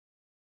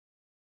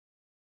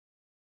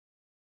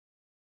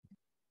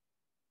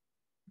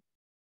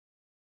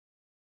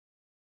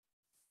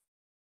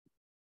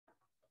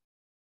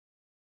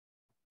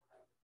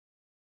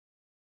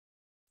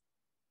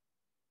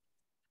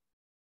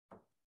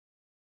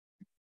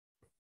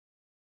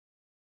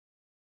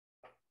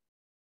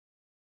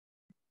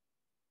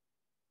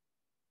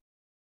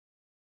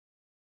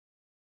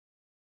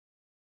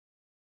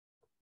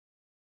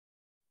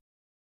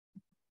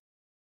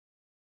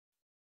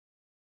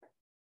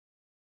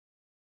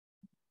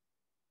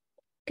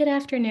Good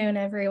afternoon,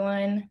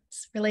 everyone.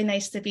 It's really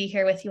nice to be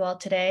here with you all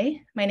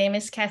today. My name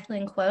is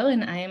Kathleen Kuo,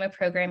 and I am a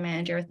program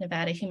manager with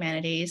Nevada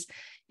Humanities.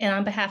 And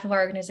on behalf of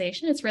our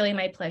organization, it's really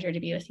my pleasure to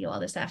be with you all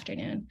this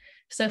afternoon.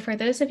 So for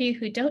those of you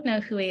who don't know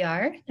who we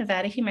are,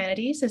 Nevada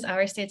Humanities is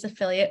our state's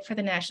affiliate for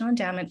the National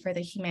Endowment for the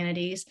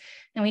Humanities,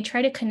 and we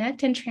try to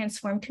connect and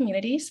transform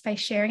communities by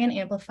sharing and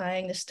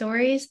amplifying the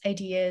stories,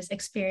 ideas,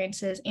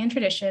 experiences, and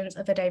traditions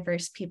of the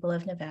diverse people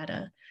of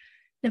Nevada.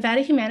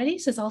 Nevada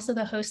Humanities is also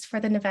the host for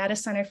the Nevada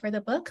Center for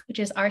the Book, which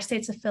is our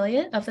state's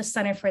affiliate of the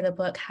Center for the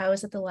Book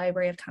housed at the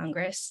Library of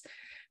Congress.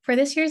 For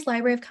this year's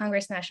Library of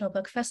Congress National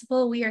Book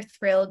Festival, we are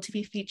thrilled to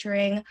be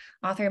featuring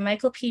author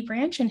Michael P.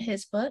 Branch and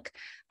his book,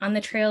 On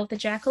the Trail of the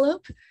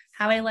Jackalope,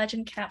 How a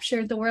Legend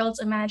Captured the World's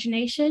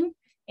Imagination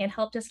and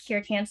Helped Us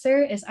Cure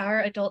Cancer is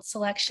our adult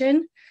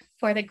selection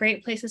for the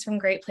Great Places from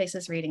Great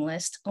Places reading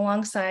list,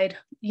 alongside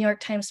New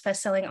York Times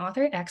bestselling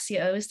author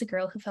Axio's The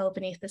Girl Who Fell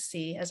Beneath the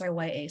Sea as our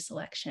YA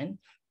selection.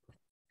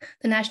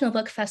 The National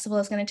Book Festival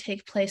is going to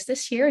take place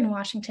this year in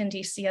Washington,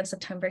 D.C. on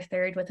September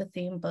 3rd with the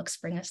theme Books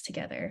Bring Us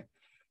Together.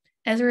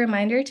 As a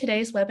reminder,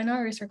 today's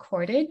webinar is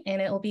recorded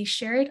and it will be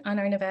shared on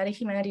our Nevada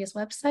Humanities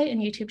website and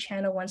YouTube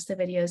channel once the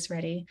video is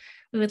ready.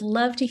 We would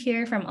love to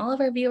hear from all of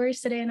our viewers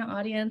today in the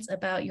audience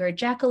about your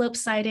jackalope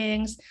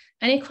sightings,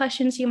 any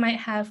questions you might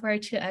have for our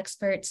two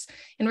experts,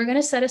 and we're going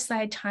to set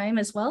aside time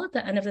as well at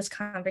the end of this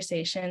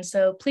conversation.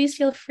 So please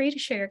feel free to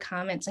share your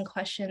comments and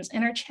questions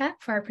in our chat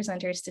for our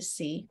presenters to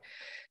see.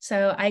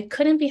 So I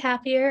couldn't be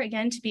happier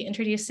again to be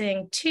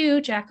introducing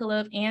two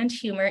jackalope and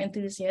humor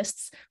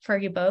enthusiasts for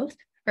you both,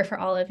 or for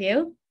all of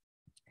you.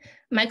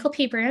 Michael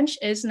P. Branch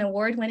is an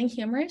award-winning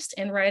humorist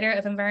and writer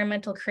of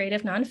environmental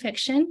creative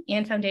nonfiction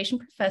and foundation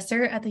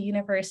professor at the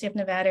University of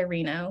Nevada,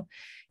 Reno.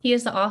 He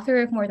is the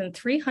author of more than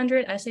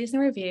 300 essays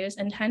and reviews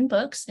and 10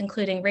 books,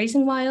 including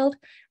Raising Wild,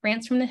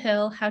 Rants from the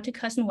Hill, How to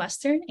Cuss in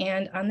Western,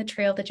 and On the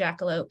Trail of the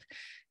Jackalope.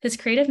 His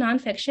creative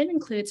nonfiction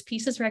includes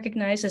pieces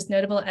recognized as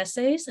notable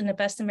essays in the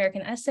Best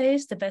American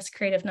Essays, the Best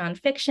Creative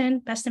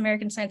Nonfiction, Best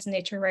American Science and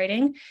Nature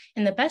Writing,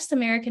 and the Best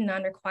American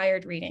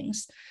Non-Required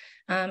Readings.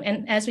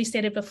 And as we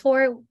stated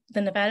before,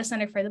 the Nevada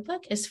Center for the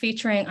Book is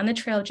featuring On the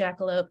Trail of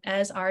Jackalope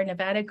as our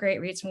Nevada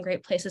Great Reads from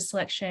Great Places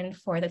selection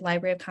for the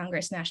Library of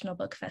Congress National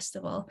Book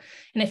Festival.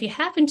 And if you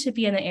happen to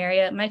be in the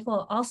area, Michael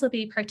will also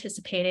be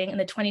participating in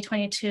the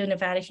 2022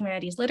 Nevada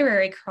Humanities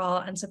Literary Crawl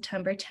on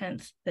September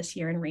 10th this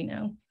year in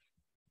Reno.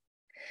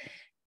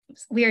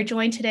 We are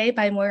joined today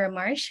by Moira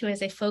Marsh, who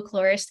is a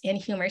folklorist and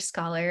humor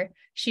scholar.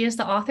 She is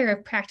the author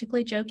of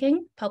Practically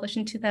Joking, published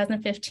in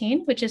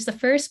 2015, which is the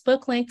first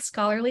book-length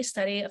scholarly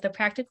study of the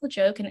practical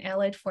joke and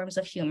allied forms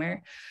of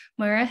humor.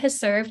 Moira has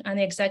served on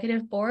the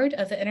executive board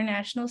of the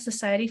International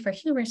Society for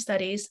Humor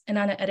Studies and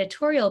on the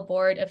editorial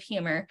board of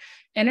Humor,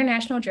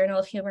 International Journal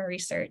of Humor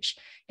Research.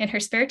 In her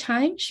spare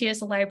time, she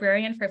is a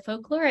librarian for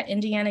folklore at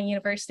Indiana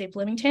University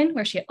Bloomington,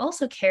 where she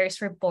also cares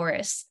for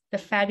Boris, the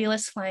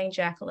fabulous flying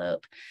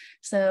jackalope.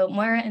 So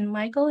Moira and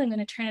Michael, I'm going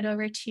to turn it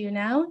over to you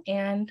now,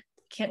 and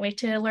can't wait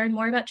to learn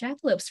more about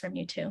jackalopes from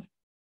you two.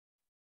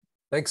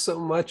 Thanks so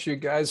much, you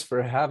guys,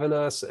 for having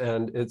us.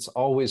 And it's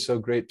always so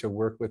great to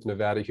work with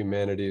Nevada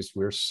Humanities.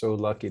 We're so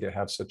lucky to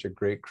have such a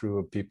great crew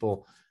of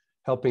people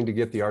helping to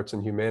get the arts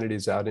and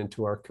humanities out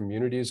into our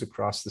communities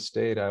across the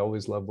state. I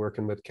always love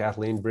working with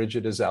Kathleen.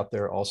 Bridget is out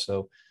there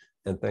also,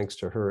 and thanks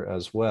to her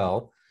as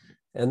well.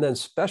 And then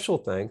special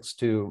thanks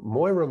to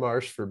Moira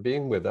Marsh for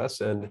being with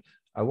us. And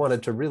I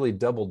wanted to really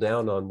double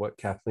down on what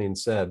Kathleen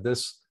said.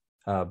 This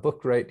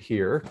book right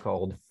here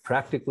called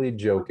Practically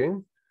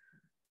Joking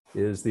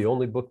is the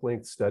only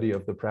book-length study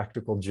of the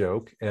practical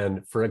joke.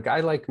 And for a guy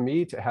like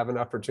me to have an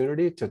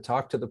opportunity to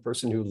talk to the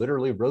person who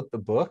literally wrote the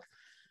book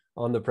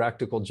on the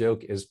practical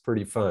joke is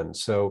pretty fun.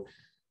 So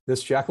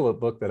this jackalope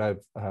book that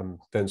I've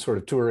been sort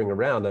of touring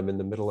around, I'm in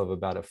the middle of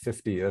about a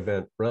 50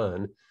 event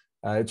run.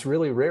 It's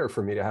really rare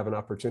for me to have an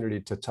opportunity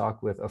to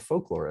talk with a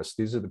folklorist.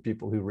 These are the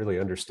people who really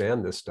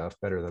understand this stuff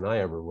better than I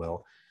ever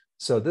will.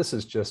 So this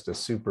is just a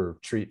super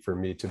treat for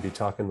me to be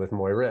talking with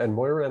Moira. And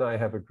Moira and I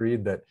have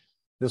agreed that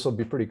this will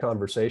be pretty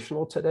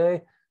conversational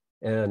today.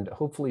 And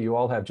hopefully you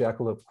all have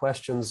jackalope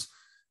questions,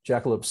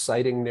 jackalope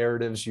sighting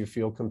narratives you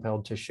feel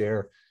compelled to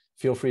share.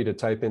 Feel free to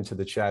type into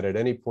the chat at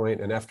any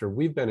point. And after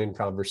we've been in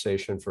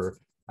conversation for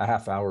a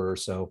half hour or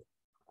so,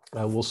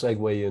 we'll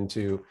segue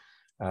into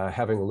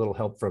having a little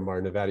help from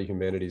our Nevada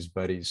Humanities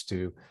buddies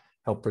to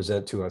help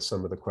present to us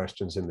some of the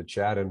questions in the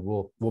chat, and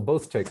we'll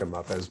both take them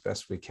up as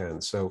best we can.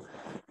 So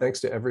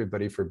thanks to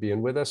everybody for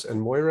being with us. And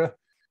Moira,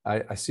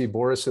 I see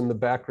Boris in the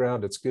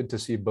background. It's good to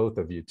see both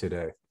of you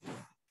today.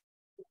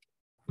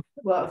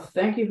 Well,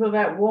 thank you for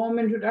that warm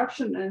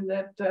introduction and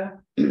that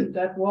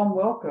that warm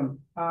welcome.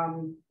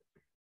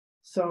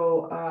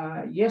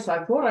 Yes,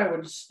 I thought I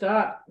would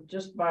start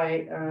just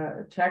by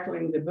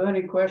tackling the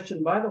burning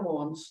question by the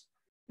horns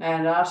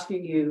and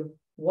asking you,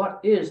 what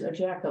is a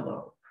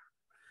jackalope?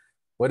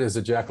 What is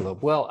a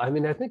jackalope? Well, I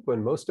mean, I think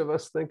when most of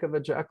us think of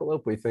a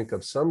jackalope, we think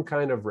of some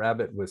kind of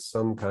rabbit with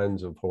some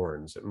kinds of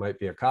horns. It might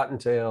be a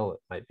cottontail, it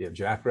might be a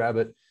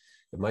jackrabbit.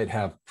 It might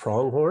have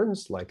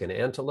pronghorns like an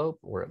antelope,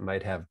 or it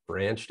might have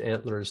branched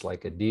antlers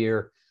like a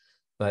deer.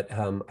 But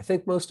I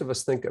think most of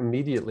us think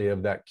immediately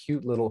of that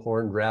cute little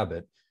horned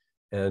rabbit,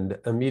 and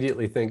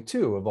immediately think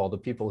too of all the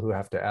people who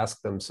have to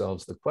ask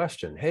themselves the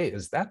question, hey,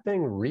 is that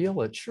thing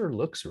real? It sure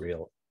looks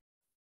real.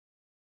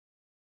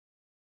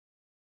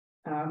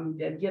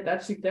 Yeah,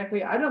 that's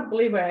exactly. I don't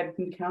believe I had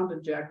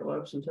encountered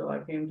jackalopes until I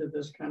came to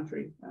this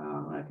country.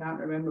 I can't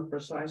remember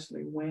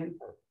precisely when.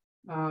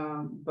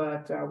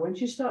 But once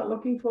you start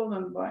looking for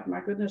them,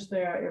 my goodness,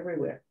 they are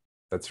everywhere.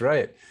 That's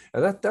right.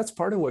 And that's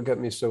part of what got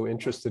me so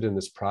interested in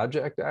this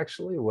project,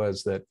 actually,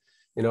 was that,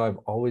 you know, I've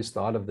always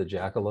thought of the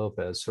jackalope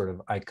as sort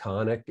of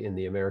iconic in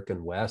the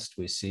American West.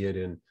 We see it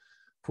in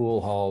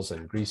pool halls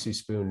and greasy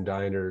spoon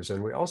diners.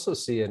 And we also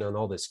see it on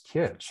all this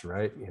kitsch,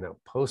 right? You know,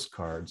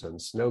 postcards and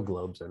snow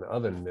globes and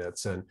oven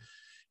mitts. And,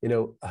 you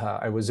know,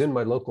 I was in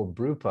my local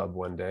brew pub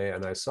one day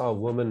and I saw a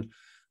woman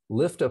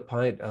lift a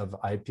pint of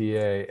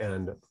IPA,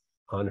 and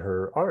on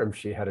her arm,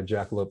 she had a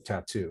jackalope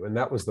tattoo. And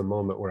that was the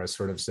moment where I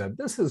sort of said,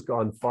 this has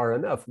gone far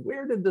enough.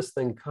 Where did this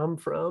thing come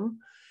from?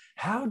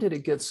 How did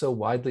it get so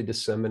widely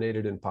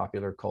disseminated in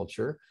popular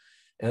culture?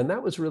 And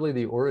that was really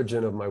the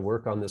origin of my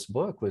work on this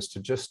book, was to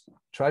just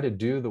try to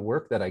do the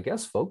work that I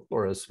guess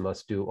folklorists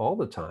must do all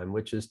the time,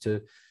 which is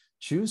to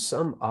choose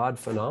some odd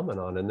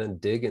phenomenon and then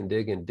dig and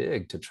dig and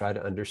dig to try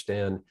to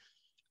understand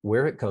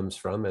where it comes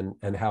from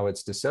and how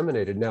it's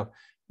disseminated. Now,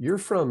 you're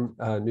from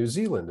New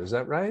Zealand, is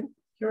that right?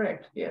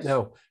 Correct, yes.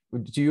 Now,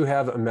 do you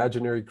have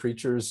imaginary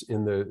creatures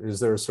is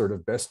there a sort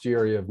of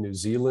bestiary of New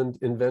Zealand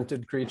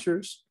invented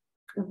creatures?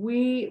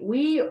 We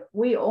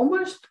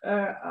almost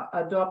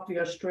adopt the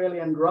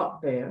Australian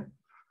drop bear.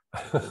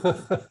 You've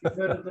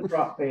heard of the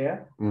drop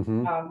bear,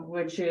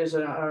 which is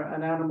an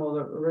animal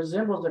that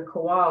resembles a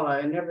koala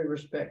in every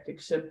respect,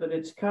 except that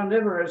it's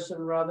carnivorous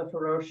and rather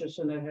ferocious,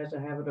 and it has a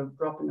habit of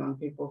dropping on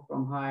people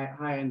from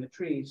high in the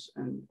trees.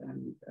 And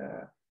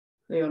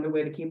the only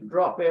way to keep a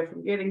drop bear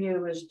from getting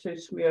you is to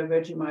smear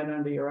Vegemite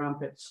under your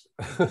armpits.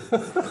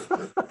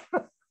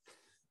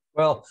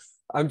 Well,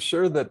 I'm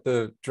sure that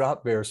the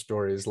drop bear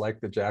stories,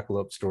 like the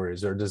jackalope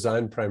stories, are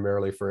designed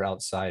primarily for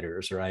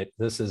outsiders, right?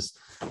 This is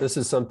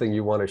something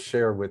you want to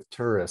share with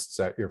tourists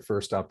at your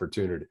first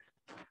opportunity.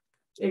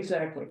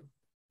 Exactly.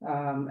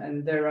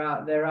 And there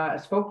are,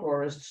 as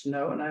folklorists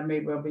know, and I may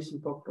well be some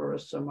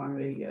folklorists among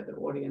the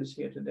audience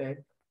here today,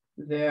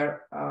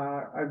 there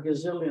are a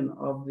gazillion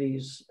of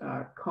these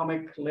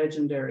comic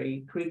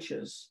legendary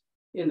creatures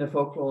in the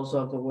folklores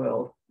of the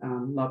world,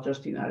 not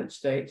just the United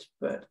States,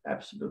 but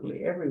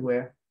absolutely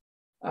everywhere.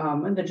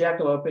 And the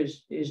jackalope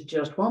is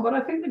just one, but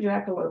I think the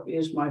jackalope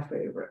is my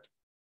favorite.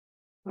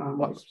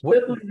 It's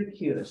certainly the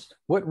cutest.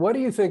 What do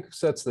you think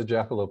sets the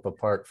jackalope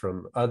apart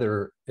from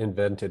other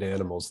invented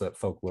animals that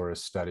folklorists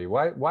study?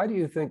 Why do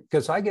you think,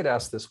 because I get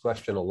asked this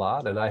question a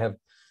lot, and I have,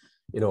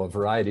 you know, a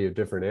variety of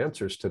different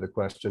answers to the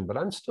question, but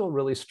I'm still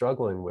really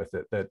struggling with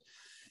it. That,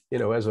 you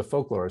know, as a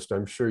folklorist,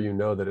 I'm sure you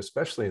know that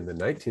especially in the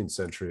 19th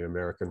century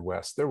American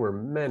West, there were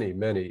many,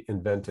 many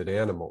invented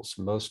animals,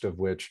 most of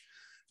which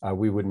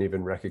we wouldn't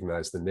even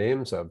recognize the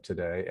names of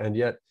today. And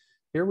yet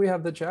here we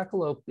have the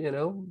jackalope, you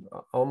know,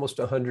 almost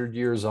 100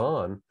 years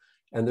on,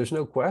 and there's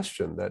no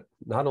question that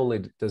not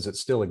only does it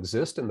still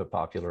exist in the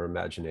popular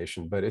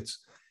imagination, but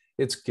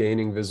it's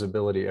gaining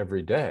visibility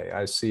every day.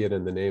 I see it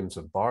in the names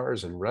of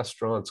bars and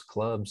restaurants,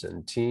 clubs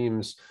and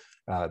teams.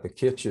 The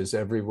kitsch is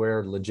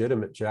everywhere.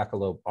 Legitimate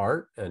jackalope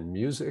art and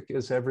music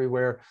is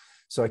everywhere.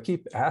 So I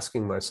keep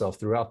asking myself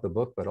throughout the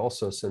book, but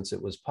also since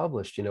it was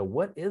published, you know,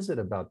 what is it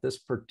about this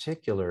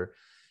particular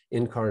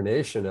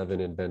incarnation of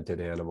an invented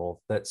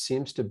animal that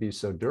seems to be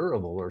so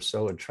durable or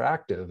so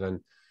attractive?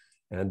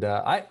 And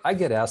I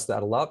get asked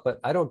that a lot, but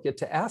I don't get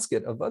to ask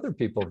it of other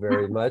people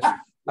very much.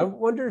 I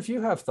wonder if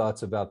you have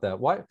thoughts about that.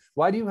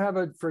 Why do you have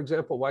for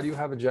example, why do you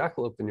have a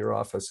jackalope in your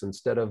office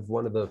instead of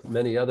one of the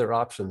many other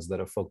options that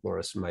a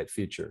folklorist might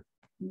feature?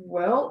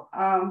 Well,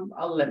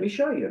 let me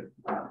show you.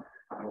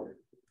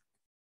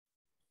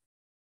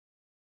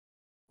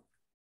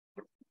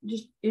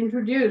 Just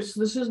introduce,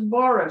 this is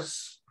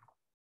Boris,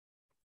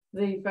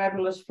 the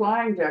fabulous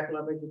flying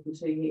jackalope. As you can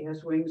see, he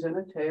has wings and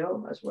a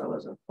tail, as well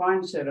as a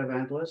fine set of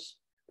antlers.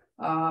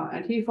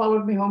 And he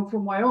followed me home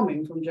from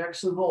Wyoming, from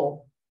Jackson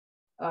Hole,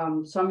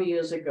 some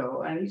years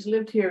ago. And he's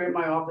lived here in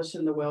my office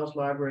in the Wells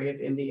Library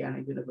at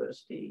Indiana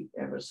University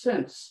ever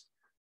since.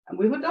 And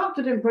we've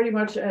adopted him pretty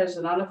much as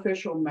an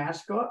unofficial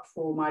mascot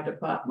for my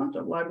department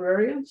of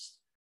librarians,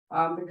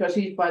 because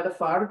he's by the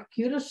far the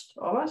cutest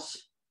of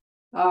us.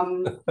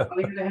 On the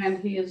other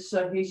hand, he's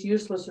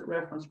useless at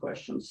reference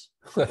questions,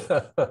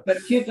 but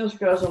cuteness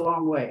goes a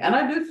long way. And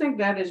I do think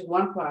that is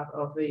one part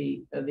of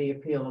the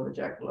appeal of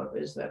the jackalope,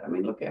 is that, I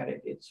mean, look at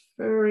it. It's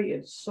furry,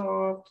 it's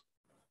soft,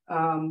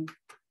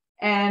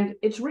 and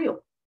it's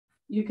real.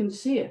 You can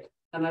see it.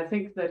 And I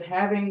think that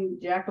having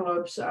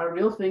jackalopes are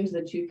real things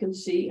that you can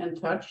see and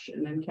touch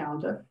and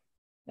encounter,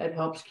 that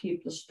helps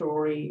keep the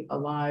story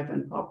alive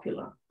and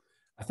popular.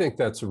 I think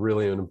that's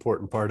really an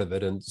important part of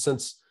it. And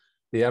since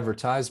the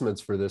advertisements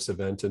for this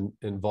event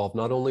involve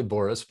not only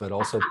Boris, but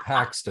also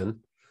Paxton,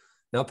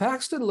 Now,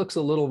 Paxton looks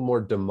a little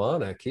more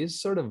demonic.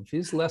 He's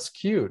less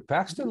cute.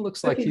 Paxton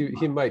looks like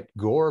he might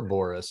gore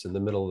Boris in the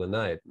middle of the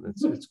night.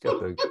 It's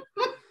got the.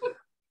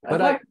 I'd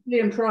like to see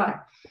him try.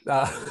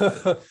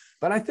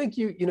 But I think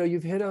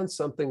you've hit on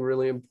something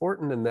really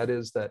important, and that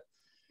is that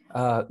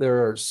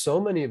there are so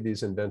many of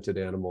these invented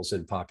animals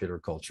in popular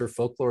culture.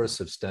 Folklorists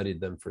have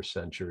studied them for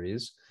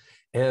centuries,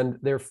 and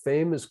their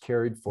fame is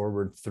carried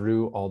forward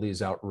through all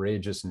these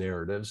outrageous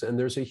narratives. And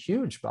there's a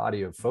huge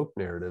body of folk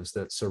narratives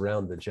that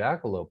surround the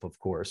jackalope, of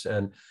course.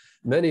 And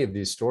many of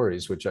these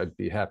stories, which I'd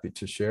be happy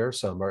to share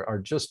some, are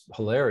just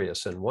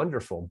hilarious and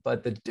wonderful.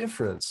 But the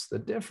difference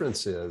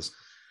is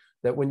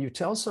that when you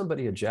tell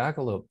somebody a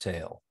jackalope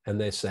tale and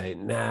they say,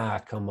 nah,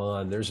 come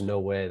on, there's no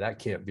way, that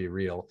can't be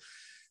real.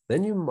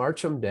 Then you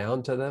march them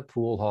down to the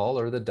pool hall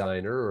or the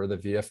diner or the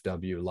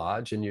VFW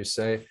lodge and you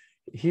say,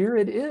 here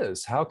it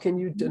is. How can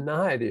you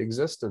deny the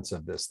existence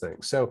of this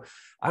thing? So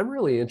I'm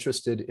really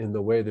interested in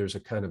the way there's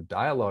a kind of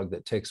dialogue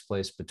that takes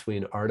place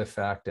between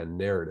artifact and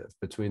narrative,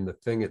 between the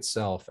thing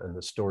itself and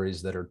the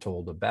stories that are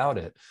told about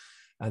it.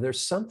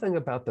 There's something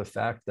about the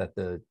fact that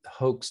the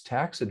hoax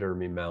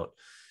taxidermy mount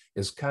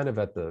is kind of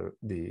at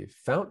the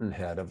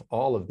fountainhead of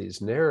all of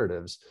these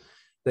narratives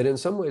that in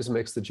some ways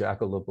makes the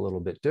jackalope a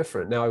little bit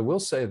different. Now, I will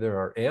say there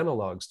are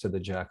analogs to the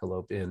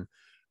jackalope in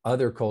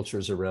other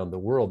cultures around the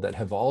world that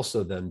have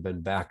also then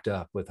been backed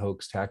up with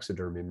hoax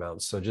taxidermy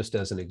mounts. So just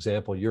as an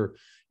example, your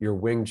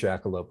winged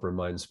jackalope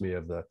reminds me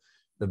of the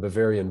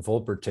Bavarian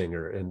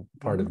Wolpertinger in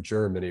part of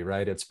Germany,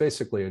 right? It's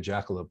basically a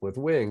jackalope with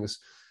wings.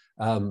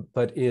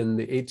 But in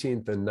the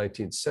 18th and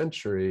 19th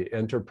century,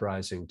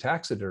 enterprising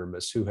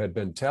taxidermists who had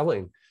been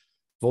telling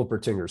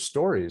Wolpertinger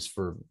stories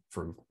for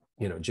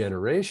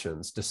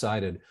generations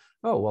decided,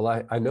 oh,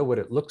 well, I know what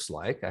it looks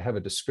like. I have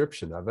a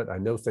description of it. I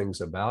know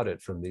things about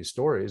it from these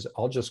stories.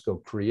 I'll just go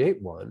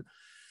create one.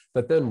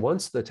 But then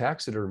once the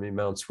taxidermy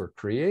mounts were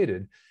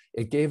created,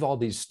 it gave all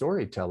these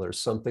storytellers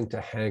something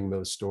to hang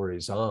those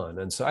stories on.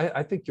 And so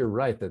I think you're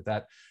right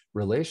that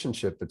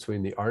relationship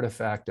between the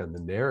artifact and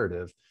the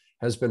narrative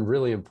has been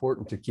really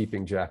important to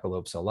keeping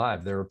jackalopes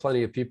alive. There are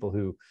plenty of people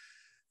who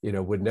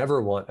would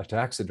never want a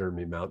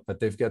taxidermy mount, but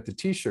they've got the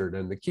T-shirt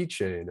and the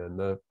keychain and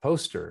the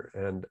poster.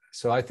 And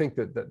so I think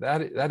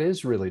that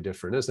is really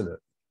different, isn't it?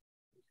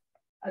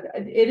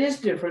 It is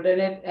different,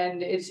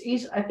 and it's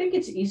easy. I think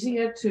it's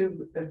easier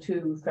to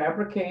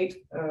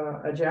fabricate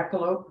a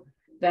jackalope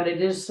than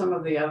it is some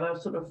of the other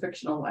sort of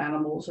fictional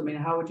animals. I mean,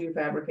 how would you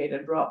fabricate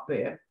a drop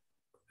bear?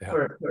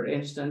 Yeah. For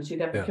instance,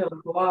 you'd have to kill a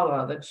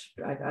koala.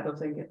 I don't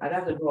think I'd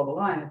have to draw the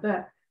line at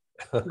that.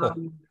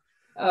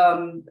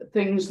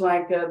 Things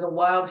like the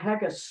wild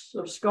haggis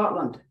of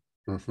Scotland.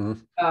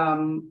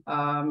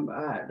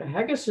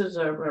 Haggises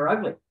are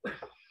ugly,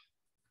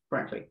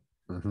 frankly.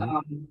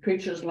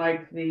 Creatures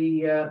like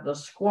the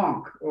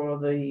squonk or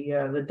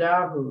the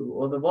dahu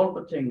or the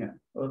wolpertinger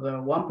or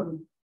the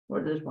wampen.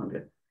 What is one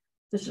good?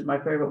 This is my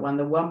favorite one.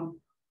 The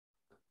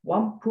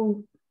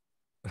wampu.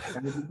 How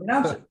do you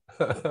pronounce it?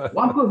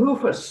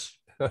 Wampahoofus.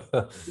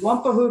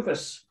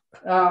 Wampahoofus.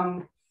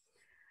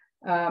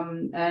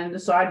 And the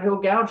side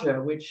hill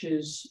gouger, which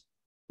is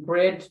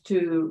bred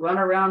to run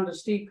around a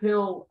steep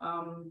hill,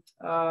 and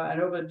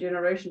over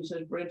generations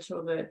is bred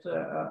so that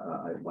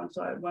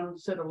one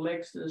set of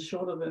legs is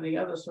shorter than the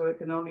other, so it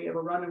can only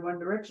ever run in one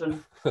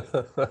direction.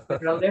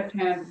 There are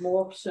left-hand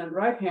morphs and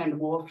right-hand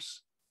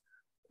morphs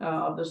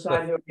of the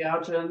side hill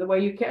gouger, and the way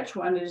you catch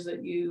one is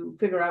that you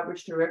figure out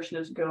which direction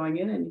it's going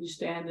in, and you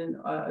stand in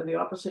the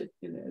opposite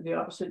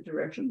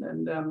direction,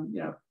 and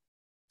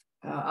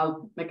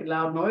I'll make a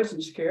loud noise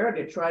and scare it.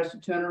 It tries to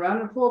turn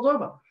around and falls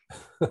over.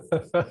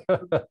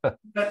 But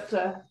it's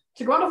a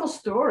wonderful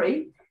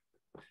story.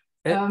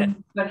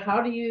 But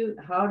how do you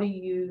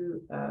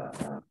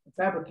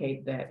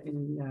fabricate that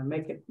and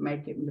make it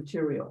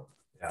material?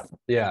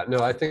 Yeah, no,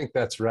 I think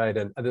that's right.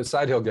 And the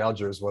side hill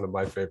gouger is one of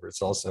my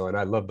favorites also. And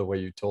I love the way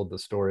you told the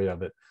story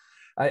of it.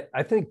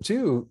 I think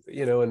too,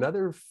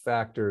 another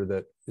factor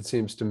that it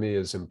seems to me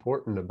is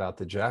important about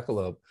the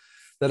jackalope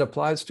that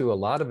applies to a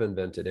lot of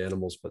invented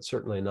animals, but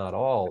certainly not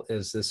all,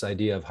 is this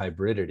idea of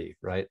hybridity,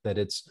 right? That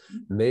it's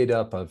made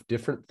up of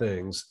different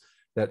things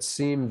that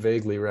seem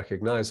vaguely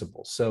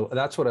recognizable. So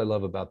that's what I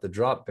love about the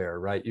drop bear,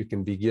 right? You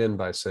can begin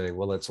by saying,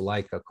 well, it's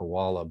like a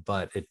koala,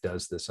 but it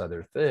does this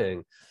other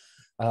thing.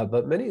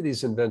 But many of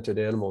these invented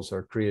animals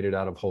are created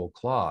out of whole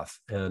cloth.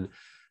 And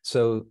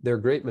so they're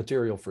great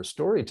material for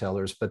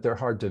storytellers, but they're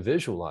hard to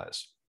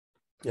visualize.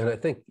 And I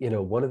think,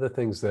 one of the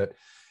things that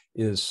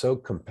is so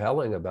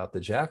compelling about the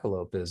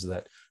jackalope is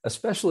that,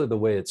 especially the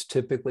way it's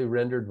typically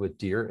rendered with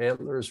deer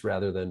antlers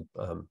rather than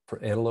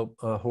antelope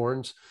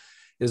horns,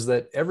 is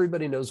that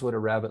everybody knows what a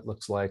rabbit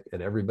looks like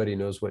and everybody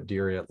knows what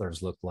deer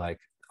antlers look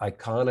like.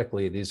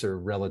 Iconically, these are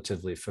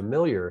relatively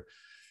familiar.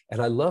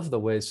 And I love the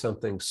way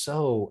something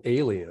so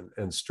alien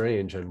and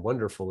strange and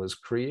wonderful is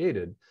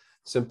created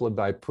simply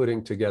by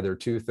putting together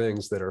two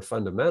things that are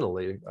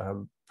fundamentally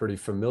pretty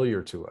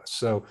familiar to us.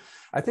 So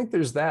I think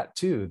there's that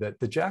too, that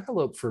the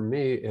jackalope for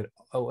me,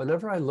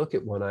 whenever I look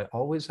at one, I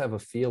always have a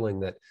feeling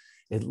that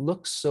it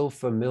looks so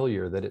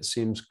familiar that it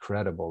seems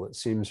credible, it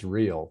seems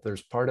real.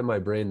 There's part of my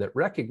brain that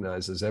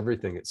recognizes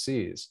everything it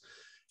sees.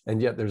 And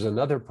yet there's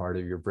another part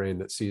of your brain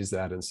that sees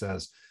that and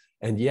says,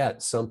 and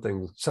yet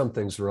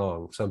something's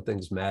wrong,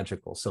 something's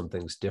magical,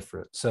 something's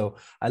different. So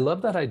I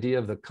love that idea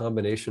of the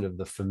combination of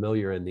the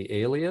familiar and the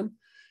alien,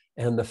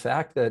 and the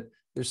fact that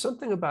there's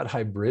something about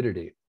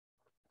hybridity.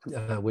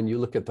 When you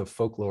look at the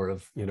folklore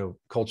of,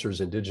 cultures,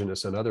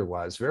 indigenous and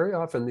otherwise, very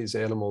often these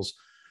animals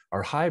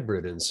are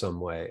hybrid in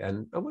some way.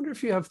 And I wonder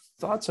if you have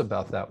thoughts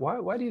about that.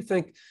 Why do you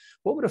think,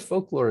 what would a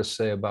folklorist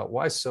say about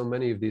why so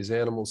many of these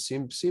animals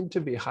seem to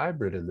be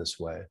hybrid in this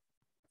way?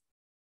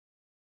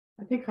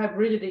 I think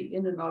hybridity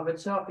in and of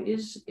itself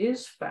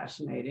is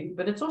fascinating,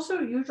 but it's also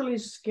usually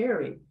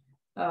scary.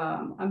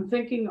 I'm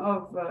thinking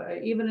of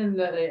even in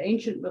the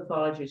ancient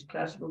mythologies,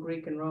 classical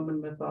Greek and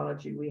Roman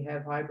mythology, we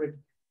have hybrid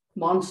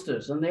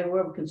monsters, and they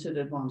were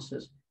considered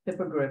monsters: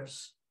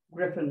 hippogriffs,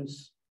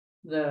 griffins,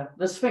 the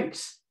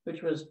Sphinx,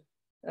 which was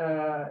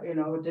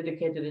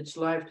dedicated its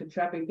life to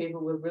trapping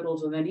people with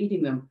riddles and then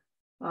eating them.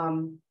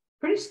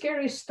 Pretty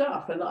scary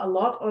stuff. And a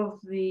lot of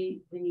the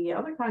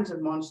other kinds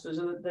of monsters,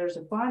 there's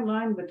a fine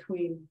line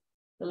between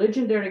a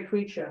legendary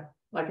creature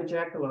like a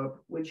jackalope,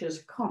 which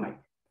is comic,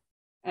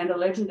 and a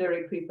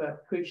legendary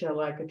creature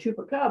like a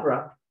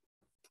chupacabra,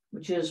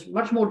 which is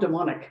much more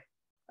demonic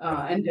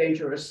and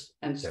dangerous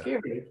and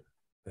scary.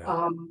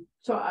 Yeah.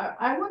 So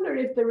I wonder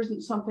if there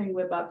isn't something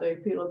about the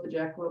appeal of the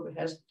jackalope that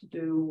has to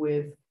do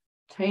with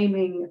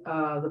taming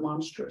the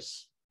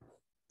monstrous.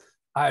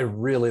 I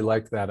really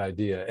like that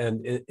idea.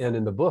 And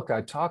in the book,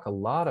 I talk a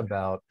lot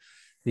about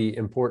the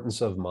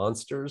importance of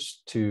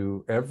monsters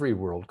to every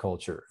world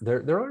culture.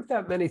 There aren't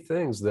that many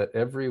things that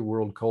every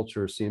world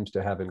culture seems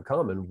to have in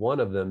common. One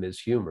of them is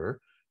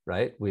humor,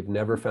 right? We've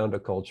never found a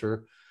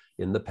culture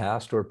in the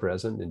past or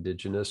present,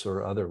 indigenous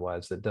or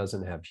otherwise, that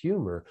doesn't have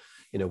humor.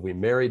 We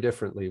marry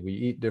differently, we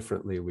eat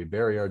differently, we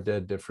bury our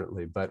dead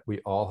differently, but we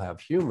all have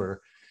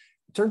humor.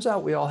 Turns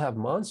out we all have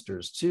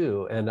monsters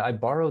too. And I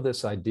borrow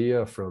this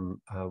idea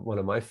from one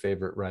of my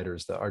favorite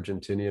writers, the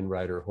Argentinian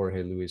writer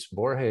Jorge Luis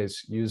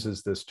Borges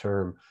uses this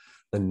term,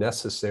 the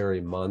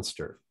necessary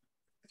monster.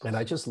 And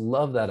I just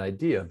love that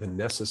idea, the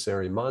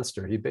necessary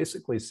monster. He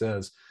basically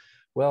says,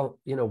 well,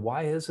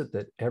 why is it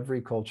that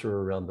every culture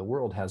around the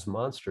world has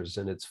monsters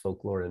in its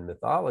folklore and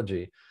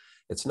mythology?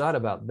 It's not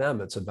about them,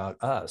 it's about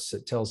us.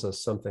 It tells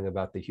us something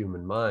about the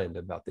human mind,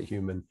 about the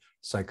human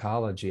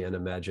psychology and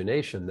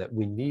imagination, that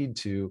we need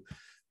to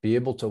be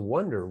able to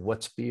wonder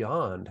what's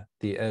beyond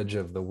the edge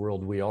of the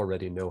world we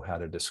already know how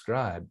to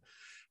describe.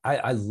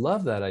 I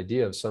love that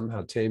idea of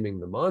somehow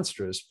taming the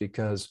monstrous,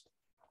 because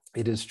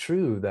it is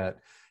true that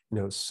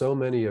so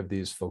many of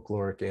these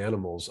folkloric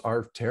animals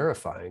are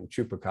terrifying.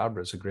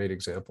 Chupacabra is a great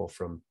example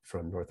from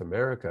North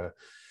America.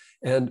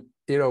 And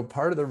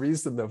part of the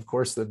reason, of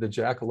course, that the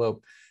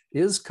jackalope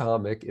is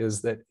comic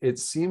is that it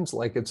seems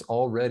like it's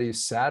already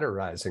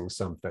satirizing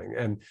something.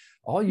 And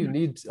all you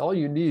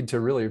need to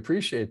really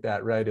appreciate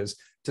that, right, is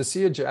to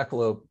see a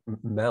jackalope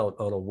mount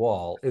on a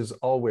wall is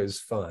always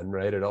fun,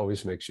 right? It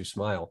always makes you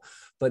smile.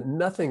 But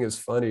nothing is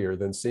funnier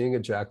than seeing a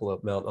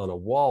jackalope mount on a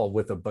wall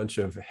with a bunch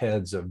of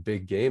heads of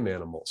big game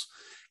animals.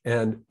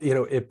 And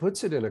it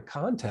puts it in a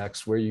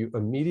context where you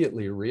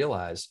immediately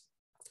realize,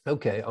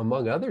 okay,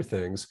 among other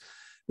things,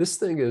 this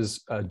thing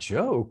is a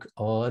joke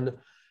on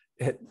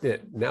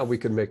it. Now we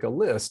can make a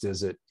list.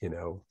 Is it,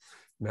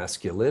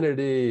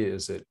 masculinity?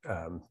 Is it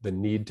the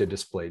need to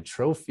display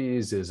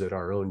trophies? Is it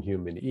our own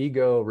human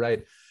ego,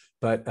 right?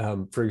 But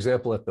for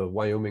example, at the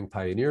Wyoming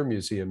Pioneer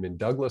Museum in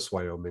Douglas,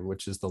 Wyoming,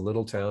 which is the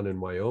little town in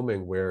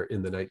Wyoming where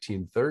in the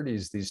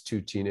 1930s, these two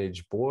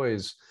teenage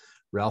boys,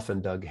 Ralph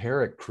and Doug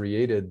Herrick,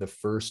 created the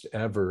first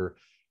ever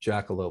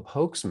jackalope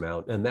hoax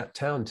mount. And that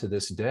town to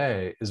this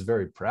day is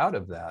very proud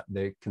of that.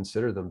 They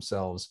consider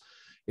themselves,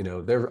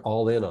 they're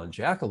all in on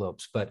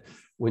jackalopes. But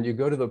when you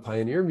go to the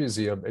Pioneer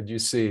Museum and you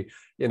see,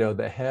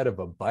 the head of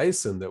a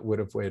bison that would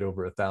have weighed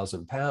over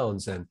 1,000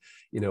 pounds, and,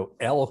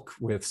 elk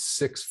with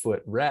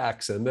 6-foot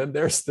racks, and then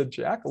there's the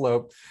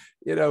jackalope,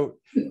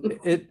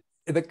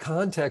 the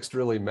context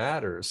really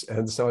matters.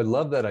 And so I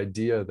love that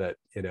idea that,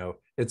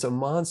 it's a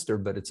monster,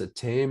 but it's a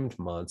tamed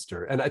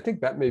monster. And I think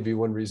that may be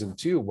one reason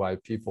too, why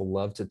people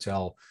love to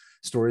tell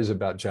stories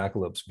about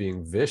jackalopes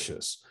being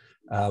vicious.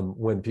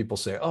 When people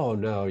say, oh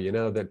no,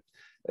 that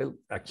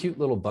a cute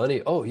little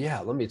bunny. Oh yeah,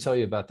 let me tell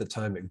you about the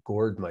time it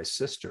gored my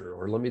sister.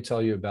 Or let me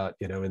tell you about,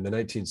 in the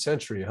 19th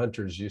century,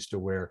 hunters used to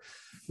wear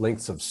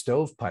lengths of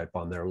stovepipe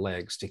on their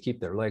legs to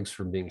keep their legs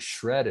from being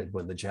shredded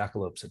when the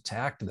jackalopes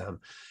attacked them.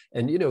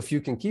 And, if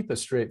you can keep a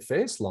straight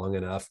face long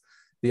enough,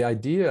 the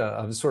idea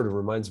of, sort of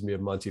reminds me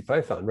of Monty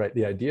Python, right?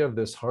 The idea of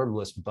this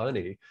harmless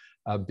bunny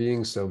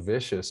being so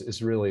vicious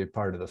is really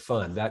part of the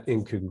fun. That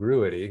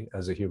incongruity,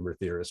 as a humor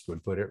theorist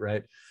would put it,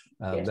 right?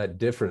 Yes. That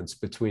difference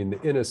between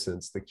the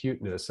innocence, the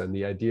cuteness, and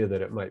the idea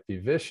that it might be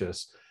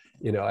vicious,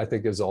 I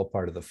think is all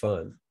part of the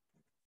fun.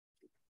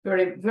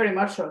 Very, very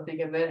much so, I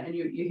think of that. And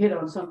you hit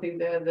on something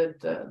there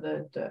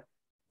that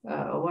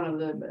one of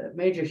the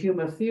major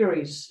humor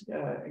theories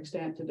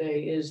extant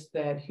today is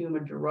that humor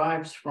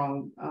derives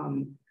from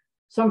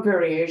some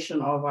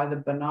variation of either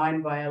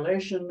benign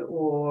violation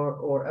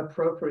or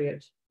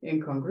appropriate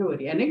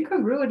incongruity. And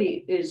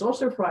incongruity is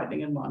also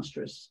frightening and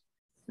monstrous,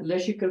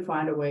 unless you can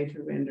find a way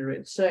to render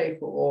it safe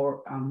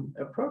or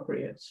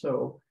appropriate.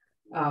 So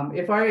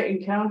if I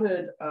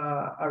encountered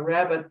a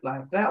rabbit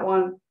like that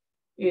one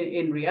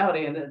in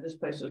reality, and this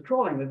place is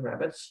crawling with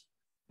rabbits,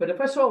 but if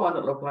I saw one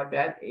that looked like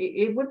that,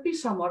 it would be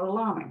somewhat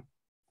alarming,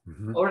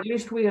 or at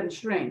least weird and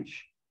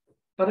strange.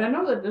 But I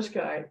know that this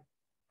guy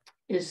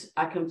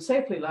I can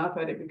safely laugh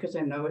at it because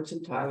I know it's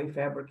entirely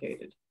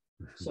fabricated.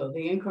 So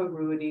the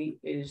incongruity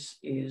is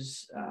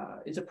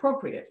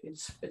appropriate.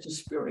 It's a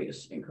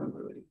spurious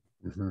incongruity.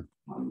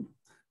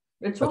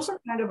 It's also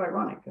kind of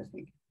ironic, I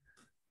think.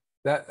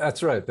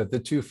 That's right, that the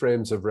two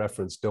frames of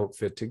reference don't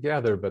fit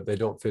together, but they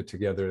don't fit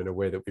together in a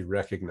way that we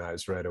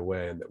recognize right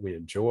away and that we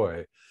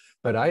enjoy.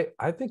 But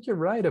I think you're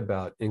right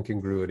about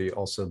incongruity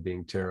also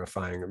being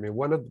terrifying. I mean,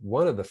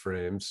 one of the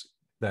frames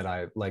that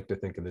I like to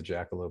think of the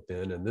jackalope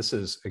in, and this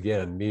is,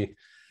 again, me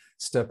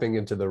stepping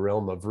into the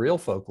realm of real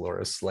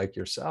folklorists like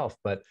yourself,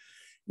 but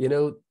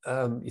you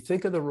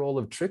think of the role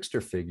of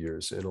trickster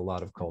figures in a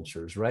lot of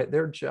cultures, right?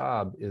 Their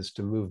job is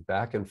to move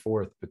back and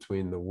forth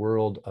between the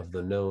world of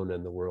the known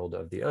and the world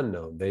of the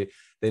unknown. They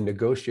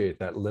negotiate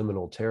that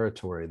liminal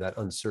territory, that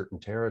uncertain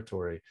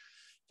territory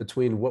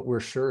between what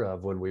we're sure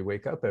of when we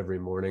wake up every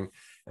morning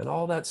and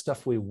all that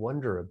stuff we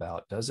wonder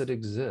about. Does it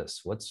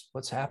exist?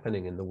 What's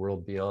happening in the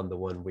world beyond the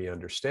one we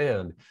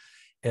understand?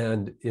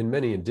 And in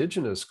many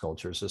indigenous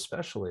cultures,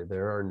 especially,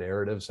 there are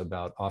narratives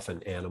about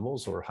often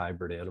animals or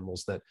hybrid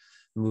animals that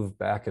move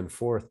back and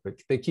forth,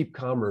 but they keep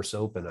commerce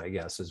open, I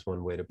guess, is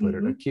one way to put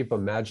it, or keep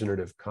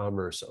imaginative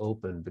commerce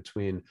open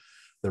between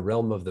the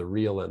realm of the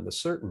real and the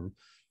certain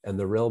and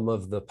the realm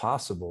of the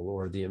possible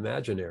or the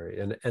imaginary.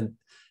 And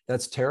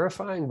that's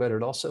terrifying, but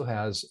it also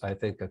has, I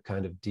think, a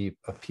kind of deep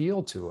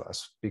appeal to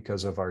us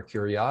because of our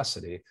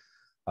curiosity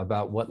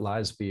about what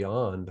lies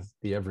beyond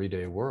the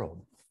everyday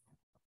world.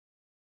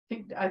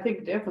 I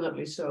think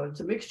definitely so. It's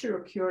a mixture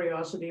of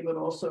curiosity, but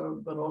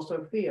also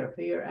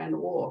fear and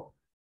awe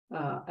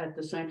at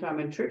the same time.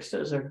 And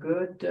tricksters are a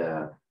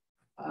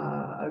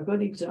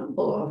good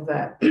example of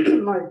that.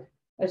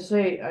 I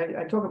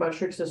talk about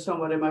tricksters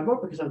somewhat in my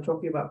book because I'm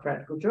talking about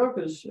practical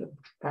jokers.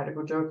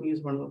 Practical joking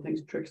is one of the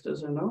things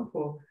tricksters are known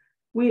for.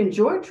 We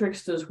enjoy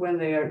tricksters when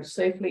they are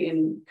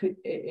safely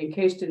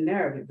encased in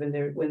narrative, when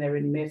they're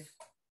in myth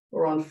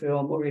or on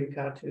film or in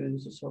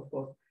cartoons and so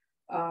forth.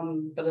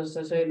 But as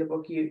I say in the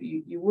book,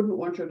 you wouldn't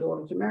want your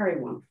daughter to marry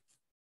one,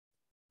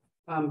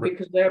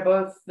 because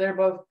they're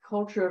both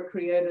culture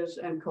creators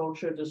and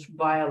culture just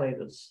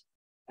violators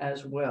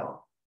as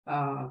well.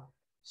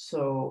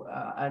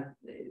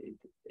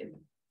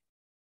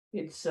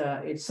 It's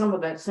some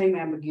of that same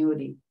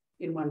ambiguity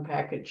in one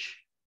package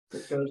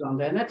that goes on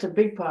there, and that's a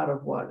big part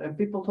of what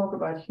people talk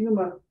about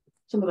humor.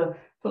 Some of the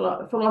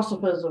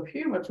philosophers of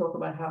humor talk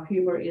about how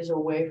humor is a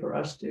way for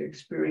us to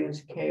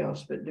experience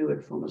chaos, but do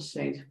it from a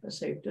safe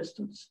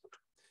distance.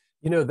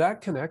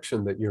 That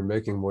connection that you're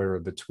making, Moira,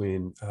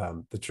 between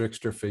the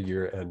trickster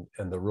figure and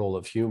the role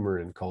of humor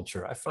in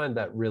culture, I find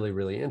that really,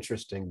 really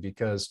interesting,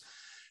 because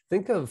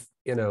think of,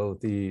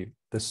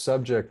 the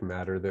subject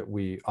matter that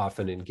we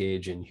often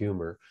engage in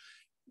humor.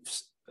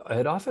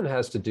 It often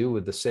has to do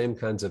with the same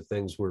kinds of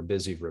things we're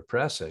busy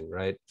repressing,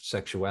 right?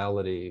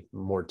 Sexuality,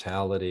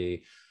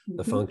 mortality,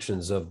 the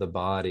functions of the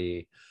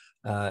body.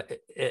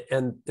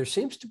 And there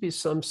seems to be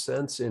some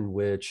sense in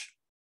which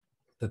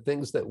the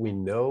things that we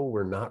know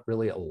we're not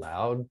really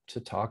allowed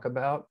to talk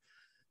about,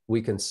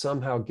 we can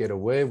somehow get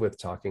away with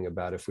talking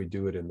about if we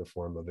do it in the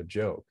form of a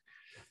joke.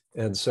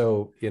 And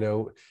so,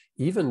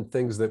 even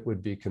things that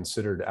would be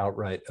considered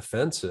outright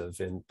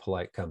offensive in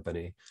polite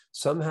company,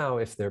 somehow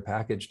if they're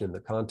packaged in the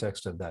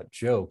context of that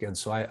joke. And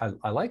so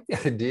I like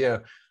the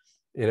idea,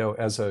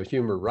 as a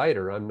humor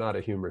writer, I'm not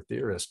a humor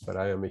theorist, but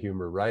I am a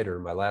humor writer.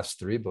 My last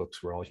 3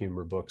 books were all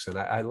humor books. And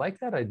I like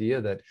that idea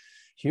that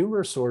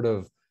humor sort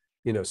of,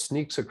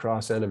 sneaks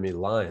across enemy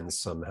lines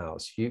somehow.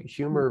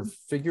 Humor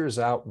figures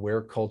out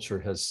where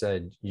culture has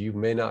said, you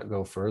may not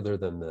go further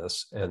than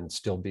this and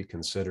still be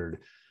considered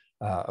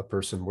a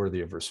person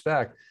worthy of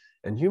respect.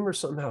 And humor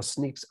somehow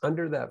sneaks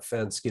under that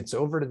fence, gets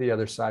over to the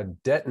other side,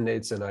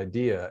 detonates an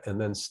idea, and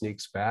then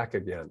sneaks back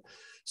again.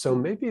 So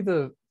maybe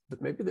the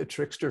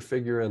trickster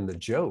figure and the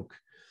joke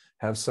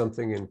have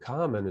something in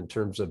common in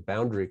terms of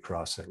boundary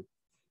crossing.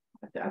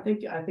 I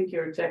think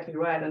you're exactly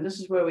right. And this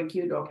is where we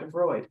cue Dr.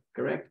 Freud,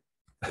 correct?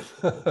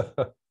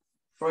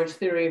 Freud's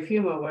theory of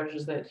humor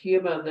was that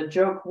humor, the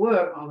joke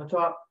work on the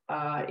top,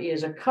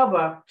 is a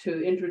cover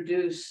to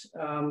introduce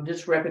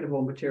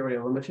disreputable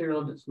material, a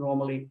material that's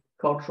normally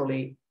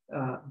culturally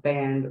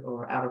banned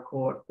or out of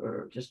court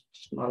or just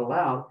not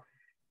allowed.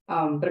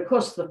 But of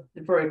course, the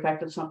very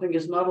fact that something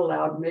is not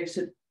allowed makes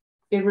it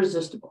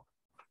irresistible.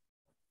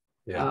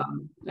 Yeah.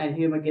 And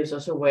humor gives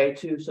us a way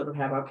to sort of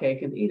have our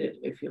cake and eat it,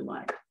 if you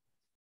like.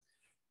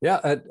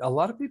 Yeah, a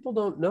lot of people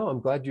don't know. I'm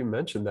glad you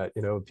mentioned that.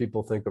 You know,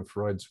 people think of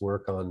Freud's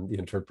work on the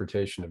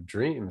interpretation of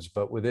dreams,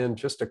 but within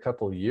just a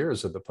couple of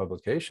years of the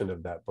publication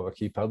of that book,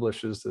 he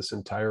publishes this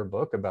entire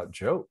book about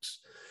jokes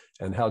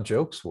and how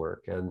jokes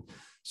work. And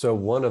so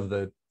one of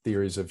the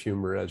theories of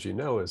humor, as you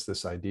know, is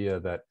this idea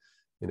that,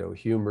 you know,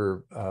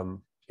 humor,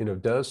 you know,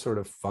 does sort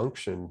of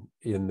function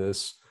in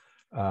this,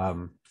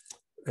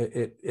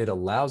 it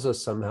allows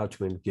us somehow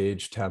to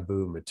engage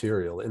taboo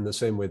material in the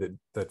same way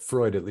that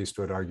Freud at least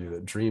would argue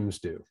that dreams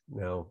do.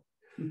 Now,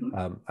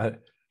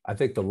 I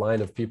think the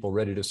line of people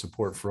ready to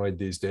support Freud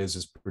these days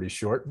is pretty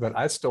short, but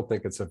I still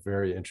think it's a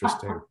very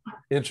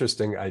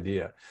interesting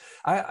idea.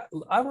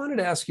 I wanted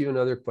to ask you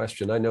another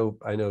question. I know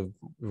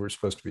we're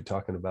supposed to be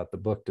talking about the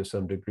book to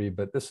some degree,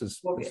 but this is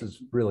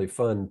really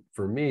fun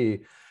for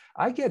me.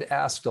 I get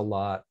asked a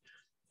lot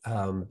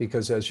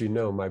because, as you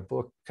know, my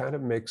book kind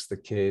of makes the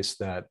case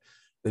that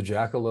the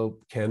jackalope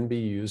can be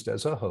used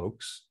as a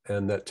hoax,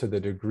 and that to the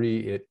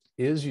degree it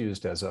is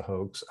used as a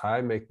hoax,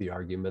 I make the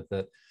argument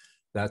that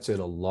that's in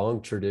a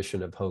long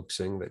tradition of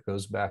hoaxing that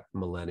goes back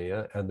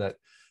millennia, and that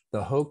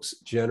the hoax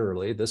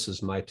generally, this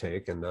is my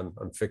take, and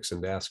I'm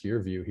fixing to ask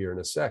your view here in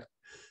a sec,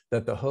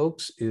 that the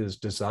hoax is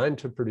designed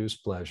to produce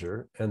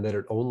pleasure and that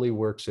it only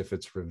works if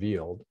it's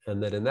revealed.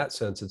 And that in that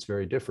sense, it's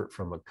very different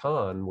from a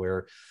con,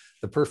 where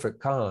the perfect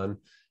con,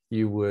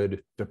 you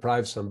would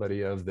deprive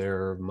somebody of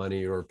their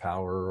money or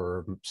power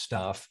or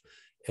stuff,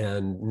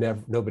 and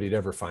nobody'd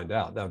ever find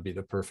out. That would be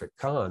the perfect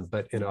con.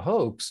 But in a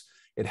hoax,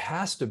 it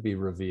has to be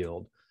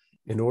revealed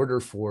in order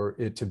for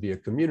it to be a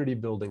community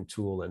building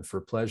tool and for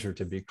pleasure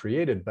to be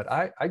created. But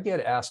I get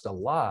asked a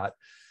lot,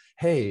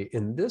 hey,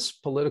 in this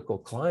political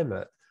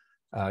climate,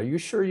 you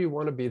sure you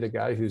want to be the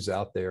guy who's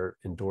out there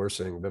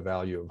endorsing the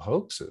value of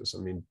hoaxes?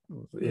 I mean,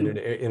 in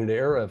an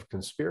era of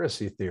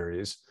conspiracy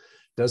theories,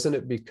 doesn't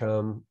it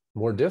become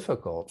more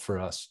difficult for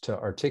us to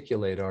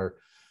articulate our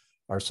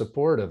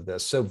support of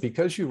this? So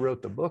because you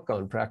wrote the book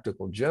on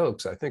practical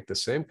jokes, I think the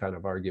same kind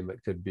of argument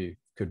could be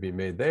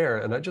made there.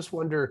 And I just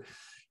wonder,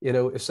 you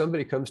know, if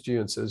somebody comes to you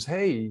and says,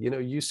 hey, you know,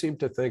 you seem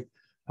to think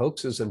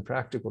hoaxes and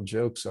practical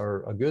jokes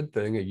are a good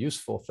thing, a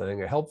useful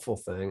thing, a helpful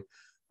thing,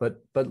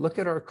 but look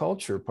at our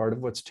culture. Part of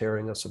what's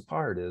tearing us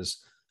apart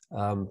is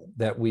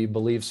that we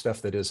believe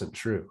stuff that isn't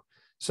true.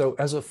 So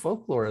as a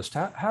folklorist,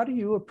 how do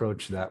you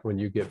approach that when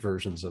you get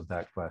versions of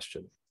that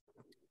question?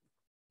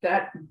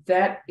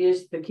 That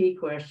is the key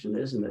question,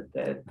 isn't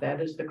it?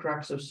 That is the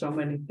crux of so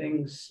many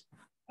things.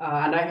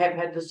 And I have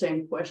had the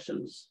same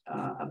questions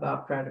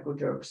about practical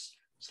jokes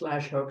 /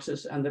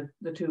 hoaxes, and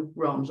the two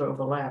realms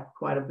overlap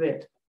quite a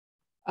bit.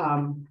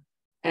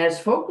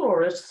 As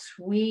folklorists,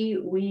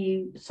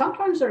 we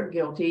sometimes are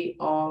guilty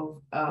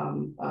of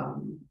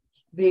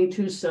being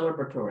too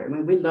celebratory. I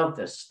mean, we love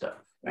this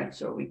stuff, right?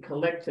 So we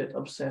collect it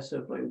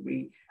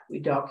obsessively, we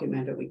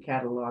document it, we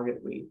catalog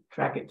it, we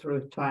track it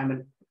through time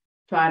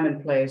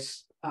and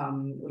place.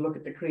 We look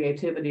at the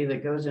creativity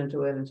that goes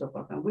into it and so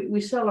forth, and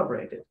we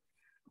celebrate it.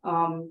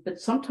 But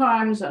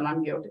sometimes, and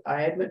I'm guilty,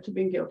 I admit to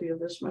being guilty of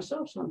this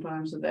myself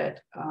sometimes, that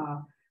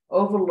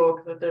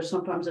overlook that there's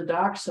sometimes a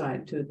dark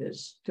side to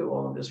this, to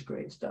all of this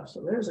great stuff. So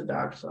there's a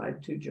dark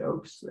side to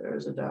jokes,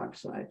 there's a dark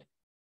side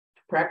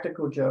to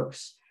practical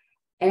jokes,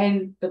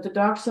 but the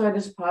dark side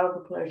is part of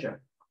the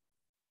pleasure.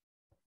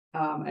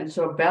 And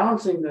so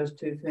balancing those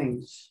two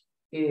things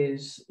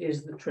is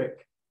the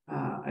trick.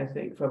 I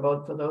think for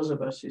those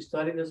of us who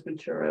study this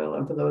material,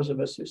 and for those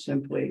of us who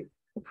simply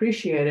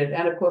appreciate it,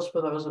 and of course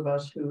for those of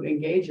us who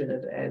engage in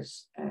it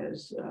as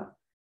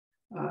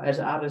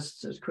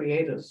artists, as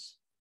creators.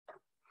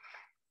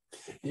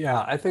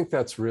 Yeah, I think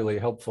that's really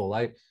helpful.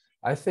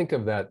 I think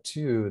of that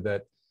too,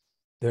 that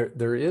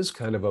there is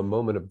kind of a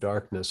moment of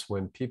darkness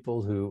when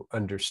people who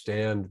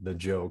understand the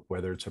joke,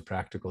 whether it's a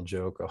practical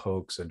joke, a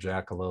hoax, a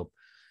jackalope,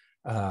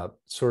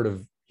 sort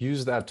of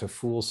use that to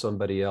fool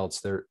somebody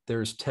else.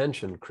 There's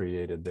tension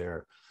created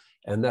there,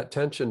 and that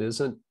tension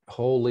isn't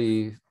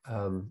wholly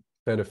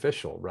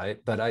beneficial, right?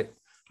 But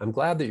I'm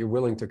glad that you're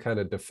willing to kind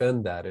of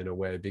defend that in a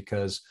way,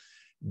 because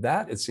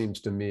that, it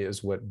seems to me,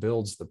 is what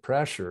builds the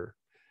pressure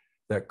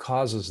that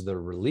causes the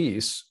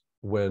release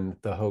when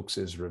the hoax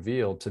is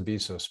revealed to be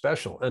so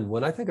special. And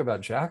when I think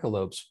about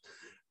jackalopes,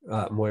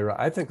 Moira,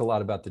 I think a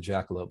lot about the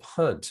jackalope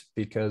hunt,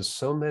 because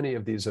so many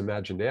of these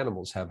imagined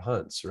animals have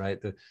hunts,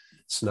 right? The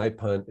snipe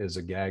hunt is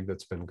a gag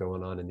that's been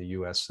going on in the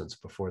US since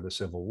before the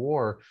Civil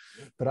War.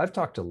 But I've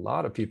talked to a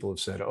lot of people who've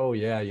said, oh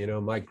yeah, you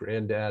know, my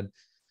granddad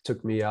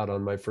took me out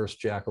on my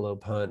first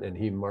jackalope hunt, and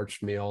he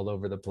marched me all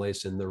over the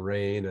place in the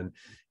rain, and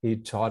he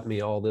taught me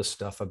all this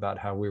stuff about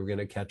how we were going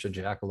to catch a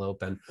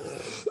jackalope. And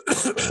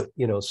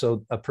you know,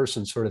 so a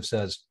person sort of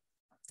says,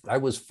 I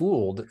was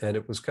fooled and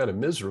it was kind of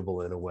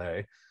miserable in a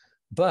way,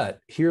 but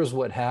here's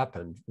what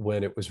happened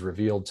when it was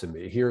revealed to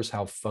me. Here's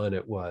how fun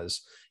it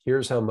was.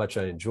 Here's how much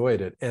I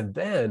enjoyed it. And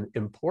then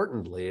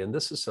importantly, and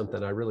this is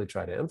something I really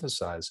try to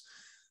emphasize,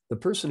 the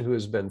person who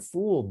has been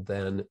fooled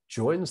then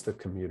joins the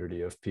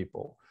community of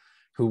people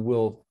who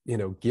will, you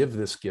know, give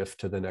this gift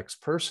to the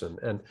next person.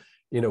 And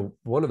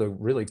one of the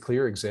really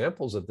clear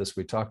examples of this,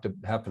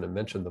 happened to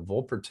mention the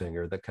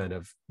Wolpertinger, the kind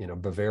of,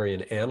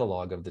 Bavarian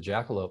analog of the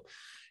jackalope.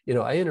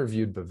 I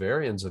interviewed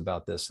Bavarians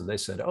about this, and they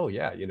said, oh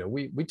yeah,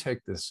 we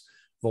take this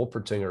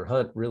Wolpertinger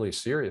hunt really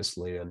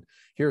seriously. And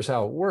here's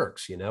how it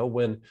works.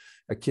 When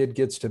a kid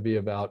gets to be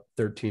about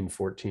 13,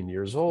 14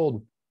 years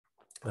old,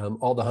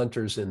 all the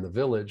hunters in the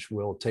village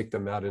will take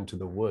them out into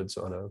the woods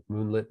on a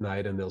moonlit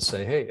night, and they'll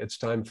say, hey, it's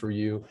time for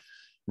you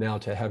now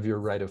to have your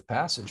rite of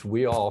passage.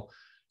 We all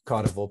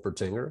caught a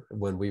Wolpertinger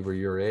when we were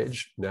your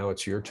age. Now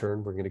it's your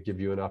turn. We're going to give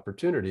you an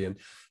opportunity. And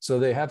so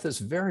they have this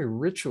very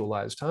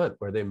ritualized hunt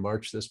where they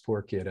march this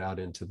poor kid out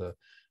into the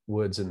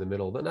woods in the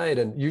middle of the night.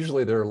 And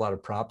usually there are a lot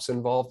of props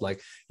involved,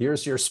 like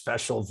here's your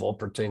special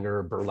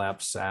Wolpertinger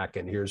burlap sack,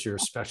 and here's your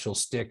special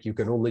stick. You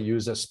can only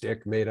use a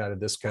stick made out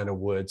of this kind of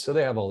wood. So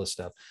they have all this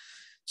stuff.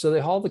 So they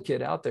haul the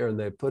kid out there and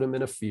they put him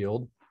in a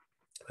field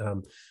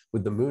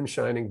with the moon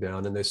shining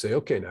down, and they say,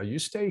 okay, now you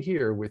stay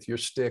here with your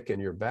stick and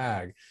your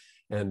bag.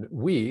 And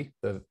we,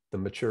 the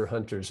mature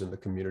hunters in the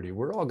community,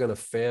 we're all going to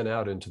fan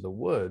out into the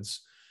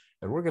woods,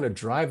 and we're going to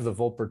drive the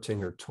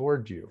Wolpertinger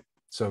toward you.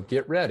 So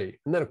get ready.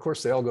 And then, of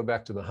course, they all go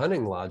back to the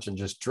hunting lodge and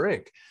just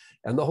drink.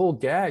 And the whole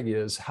gag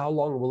is, how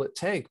long will it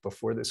take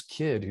before this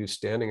kid who's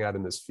standing out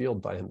in this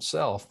field by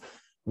himself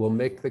will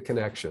make the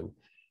connection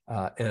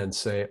and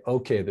say,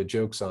 okay, the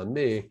joke's on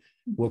me.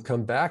 We'll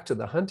come back to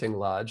the hunting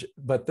lodge.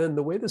 But then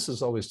the way this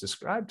is always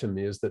described to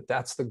me is that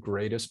that's the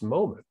greatest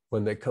moment,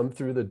 when they come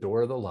through the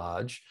door of the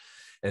lodge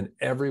and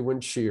everyone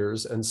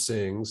cheers and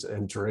sings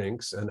and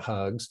drinks and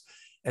hugs.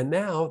 And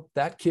now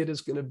that kid is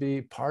going to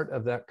be part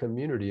of that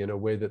community in a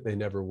way that they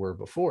never were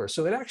before.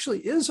 So it actually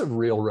is a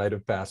real rite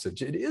of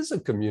passage. It is a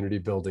community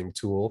building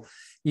tool,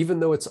 even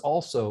though it's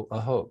also a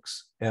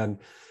hoax. And,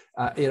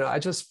 I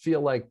just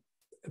feel like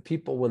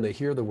people, when they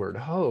hear the word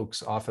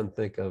hoax, often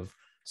think of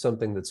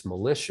something that's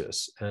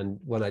malicious. And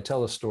when I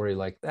tell a story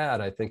like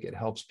that, I think it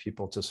helps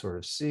people to sort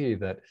of see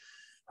that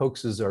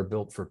hoaxes are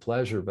built for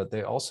pleasure, but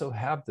they also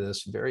have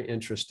this very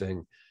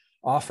interesting,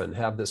 often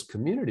have this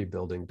community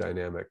building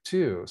dynamic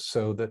too.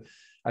 So that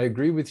I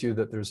agree with you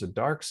that there's a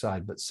dark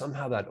side, but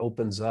somehow that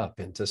opens up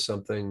into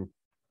something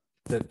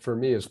that for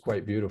me is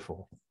quite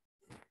beautiful.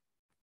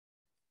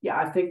 Yeah,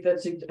 I think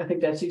that's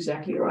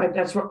exactly right.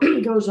 That's what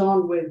goes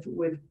on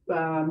with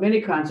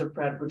many kinds of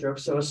practical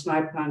jokes. So a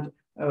snipe hunt,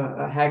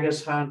 a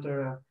haggis hunt,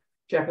 or a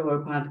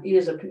jackalope hunt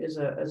is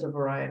a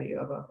variety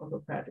of a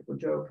practical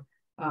joke.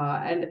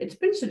 And it's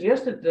been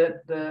suggested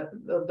that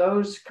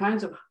those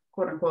kinds of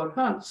quote unquote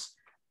hunts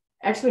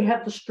actually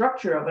have the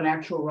structure of an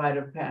actual rite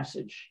of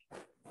passage.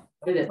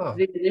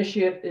 The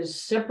initiate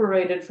is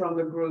separated from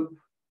the group.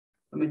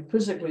 I mean,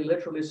 physically,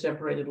 literally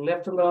separated,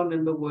 left alone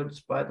in the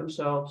woods by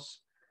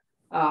themselves.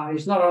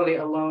 He's not only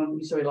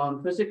alone, so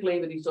alone physically,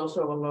 but he's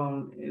also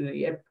alone in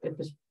the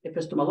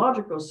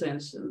epistemological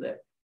sense, in that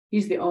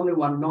he's the only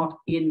one not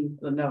in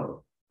the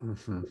know.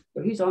 Mm-hmm.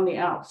 So he's on the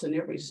outs in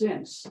every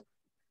sense.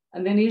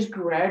 And then he's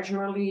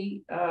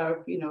gradually,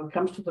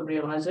 comes to the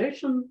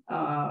realization,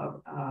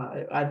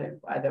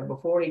 either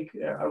before he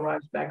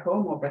arrives back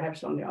home, or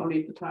perhaps only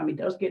at the time he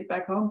does get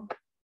back home.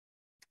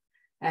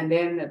 And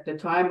then at the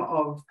time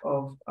of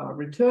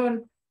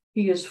return,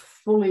 he is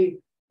fully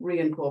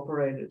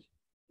reincorporated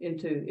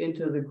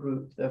into the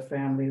group, the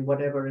family,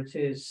 whatever it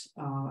is.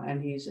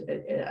 And he's,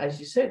 as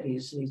you said,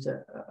 he's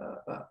a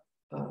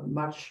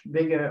much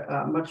bigger,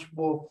 much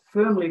more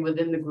firmly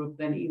within the group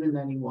than he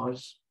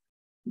was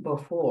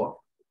before.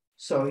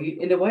 So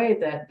in a way,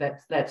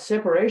 that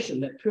separation,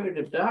 that period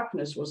of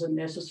darkness, was a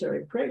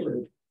necessary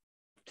prelude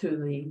to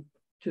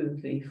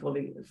the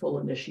full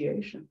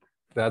initiation.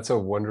 That's a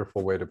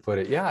wonderful way to put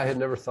it. Yeah, I had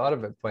never thought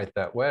of it quite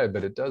that way,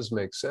 but it does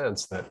make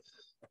sense that,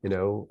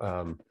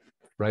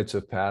 rites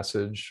of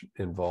passage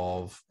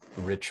involve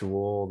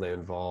ritual. They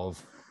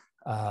involve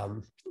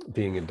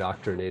being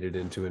indoctrinated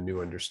into a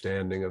new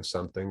understanding of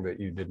something that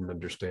you didn't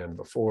understand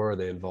before.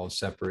 They involve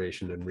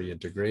separation and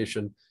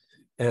reintegration.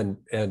 And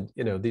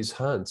these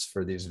hunts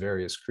for these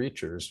various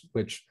creatures,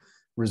 which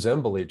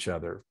resemble each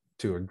other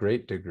to a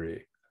great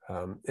degree.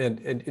 And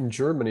in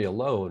Germany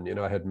alone,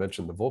 I had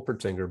mentioned the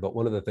Wolpertinger, but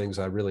one of the things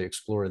I really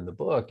explore in the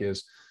book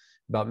is,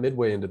 about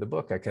midway into the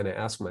book, I kind of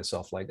ask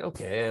myself, like,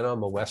 okay, and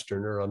I'm a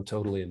Westerner, I'm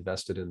totally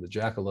invested in the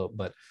jackalope,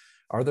 but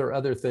are there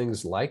other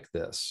things like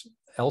this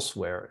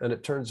elsewhere? And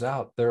it turns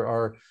out there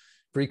are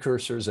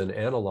precursors and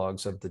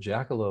analogs of the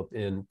jackalope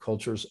in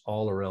cultures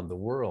all around the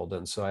world.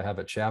 And so I have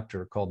a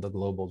chapter called The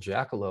Global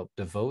Jackalope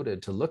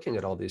devoted to looking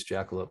at all these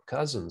jackalope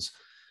cousins.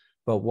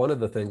 But one of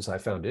the things I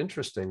found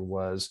interesting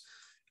was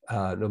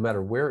no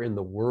matter where in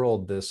the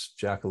world this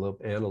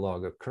jackalope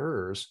analog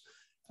occurs,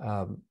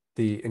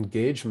 the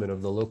engagement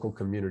of the local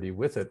community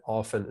with it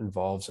often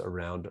involves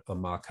around a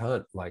mock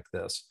hunt like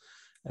this.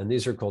 And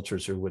these are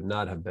cultures who would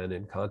not have been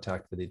in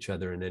contact with each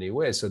other in any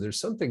way. So there's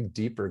something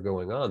deeper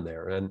going on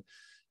there. And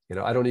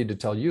I don't need to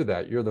tell you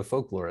that, you're the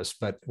folklorist,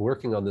 but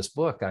working on this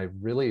book, I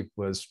really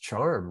was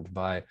charmed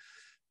by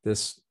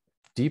this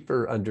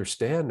deeper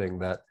understanding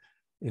that,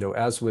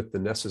 as with the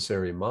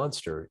necessary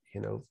monster,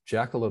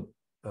 jackalope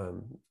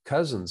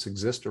cousins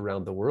exist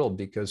around the world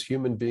because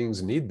human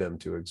beings need them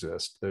to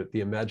exist.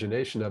 The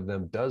imagination of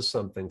them does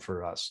something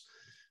for us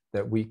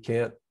that we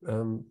can't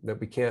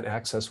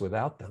access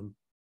without them.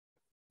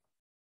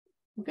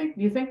 Okay,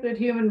 do you think that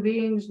human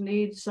beings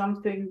need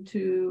something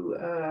to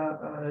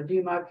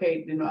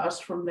demarcate, us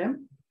from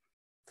them?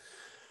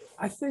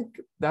 I think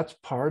that's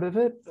part of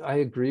it. I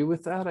agree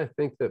with that. I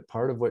think that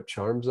part of what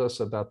charms us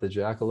about the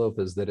jackalope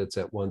is that it's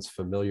at once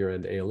familiar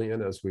and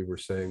alien, as we were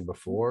saying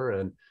before.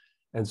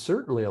 And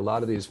certainly a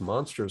lot of these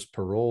monsters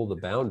parole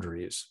the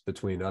boundaries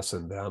between us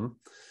and them,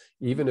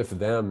 even if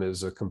them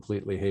is a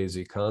completely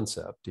hazy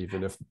concept,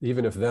 even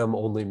if them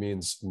only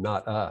means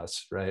not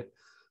us, right?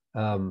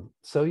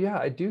 So yeah,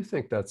 I do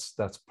think that's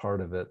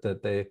part of it,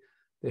 that they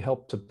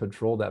help to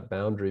patrol that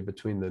boundary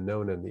between the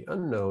known and the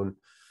unknown.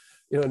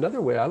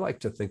 Another way I like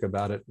to think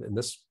about it, and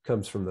this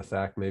comes from the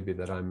fact maybe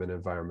that I'm an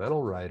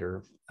environmental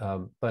writer,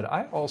 but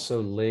I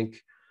also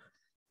link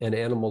an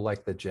animal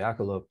like the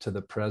jackalope to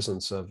the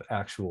presence of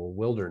actual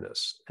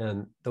wilderness.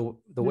 And the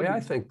way I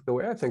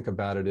think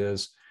about it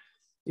is,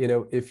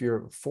 if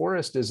your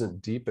forest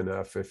isn't deep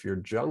enough, if your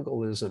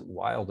jungle isn't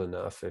wild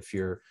enough, if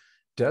your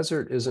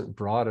desert isn't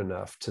broad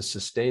enough to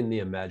sustain the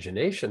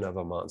imagination of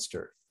a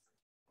monster,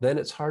 then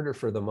it's harder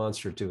for the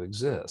monster to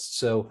exist.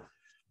 So,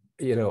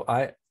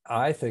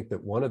 I think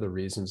that one of the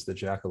reasons the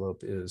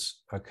jackalope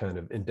is a kind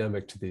of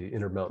endemic to the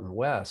Intermountain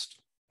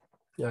West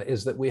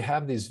is that we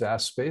have these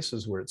vast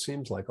spaces where it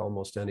seems like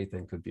almost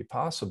anything could be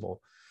possible.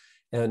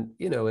 And,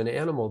 an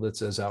animal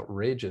that's as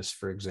outrageous,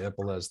 for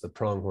example, as the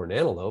pronghorn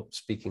antelope,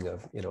 speaking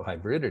of,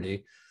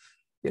 hybridity,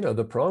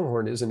 the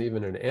pronghorn isn't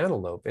even an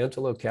antelope.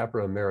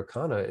 Antilocapra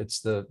americana, it's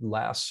the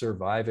last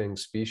surviving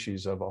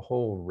species of a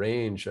whole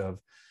range of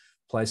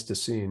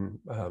Pleistocene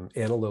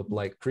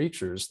antelope-like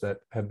creatures that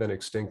have been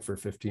extinct for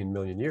 15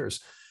 million years.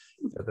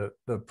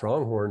 The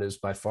pronghorn is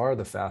by far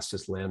the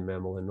fastest land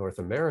mammal in North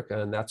America,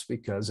 and that's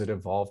because it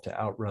evolved to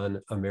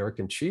outrun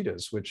American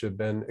cheetahs, which have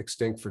been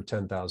extinct for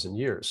 10,000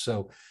 years.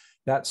 So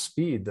that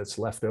speed that's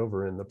left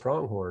over in the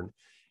pronghorn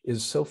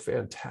is so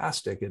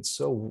fantastic. It's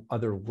so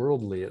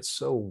otherworldly. It's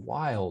so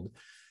wild.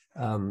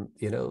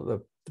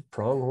 The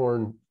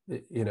pronghorn,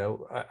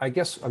 I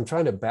guess I'm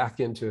trying to back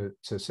into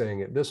saying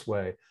it this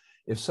way.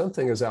 If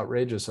something as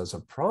outrageous as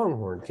a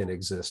pronghorn can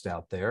exist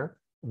out there,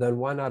 then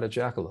why not a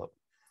jackalope?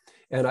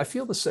 And I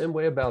feel the same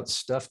way about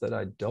stuff that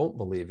I don't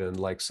believe in,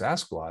 like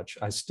Sasquatch.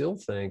 I still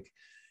think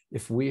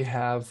if we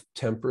have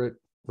temperate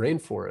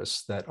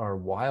rainforests that are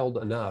wild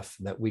enough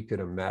that we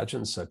could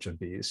imagine such a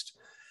beast,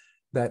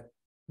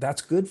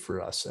 that's good for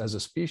us as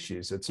a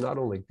species. It's not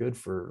only good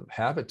for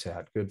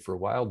habitat, good for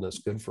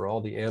wildness, good for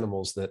all the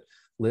animals that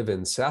live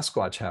in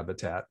Sasquatch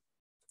habitat,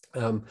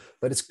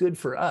 but it's good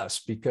for us,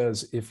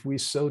 because if we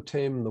so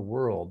tame the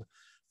world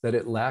that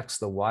it lacks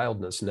the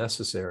wildness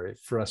necessary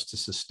for us to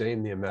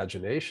sustain the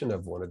imagination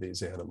of one of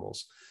these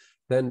animals,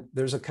 then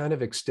there's a kind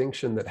of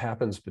extinction that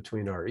happens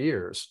between our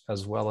ears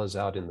as well as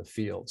out in the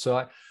field.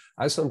 So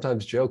I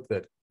sometimes joke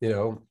that,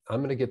 I'm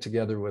going to get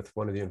together with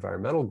one of the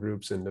environmental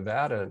groups in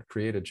Nevada and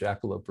create a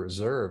jackalope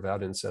reserve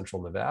out in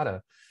central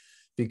Nevada,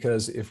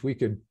 because if we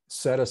could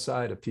set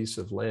aside a piece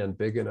of land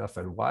big enough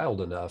and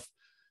wild enough,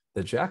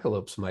 the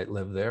jackalopes might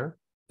live there.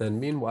 Then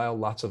meanwhile,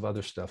 lots of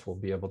other stuff will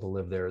be able to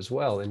live there as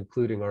well,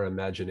 including our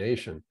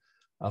imagination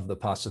of the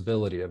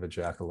possibility of a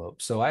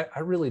jackalope. So I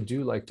really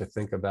do like to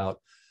think about,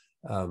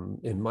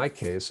 in my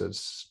case, I've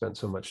spent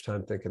so much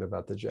time thinking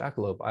about the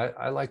jackalope.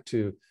 I like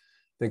to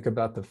think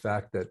about the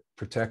fact that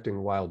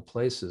protecting wild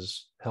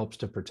places helps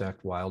to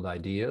protect wild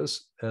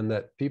ideas, and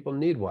that people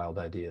need wild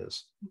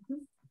ideas.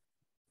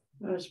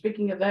 Mm-hmm.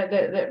 Speaking of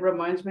that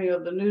reminds me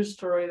of the news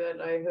story that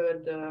I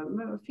heard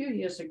a few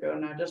years ago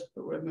now, just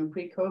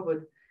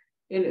pre-COVID,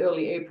 in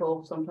early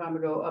April, some time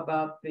ago,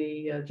 about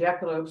the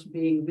jackalopes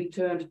being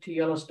returned to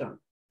Yellowstone.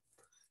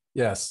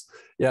 Yes,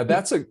 yeah,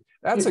 that's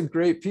a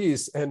great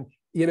piece. And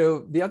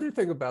the other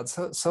thing about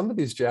some of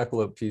these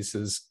jackalope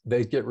pieces,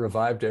 they get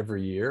revived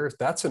every year.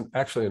 That's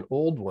actually an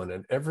old one,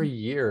 and every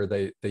year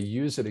they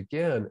use it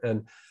again.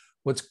 And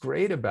what's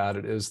great about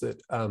it is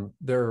that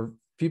there are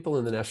people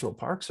in the National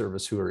Park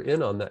Service who are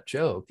in on that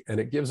joke, and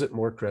it gives it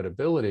more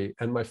credibility.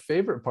 And my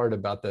favorite part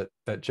about that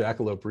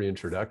jackalope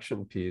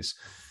reintroduction piece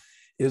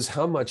is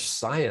how much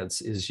science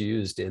is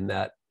used in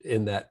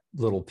that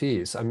little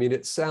piece. I mean,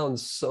 it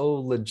sounds so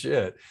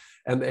legit.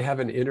 And they have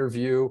an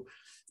interview,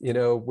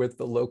 with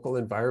the local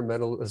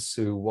environmentalists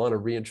who want to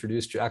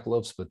reintroduce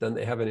jackalopes, but then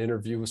they have an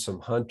interview with some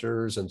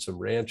hunters and some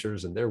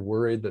ranchers, and they're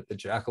worried that the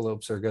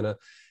jackalopes are going to,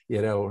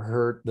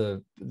 hurt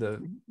the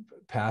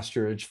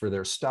pasturage for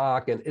their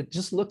stock. And it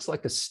just looks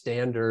like a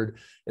standard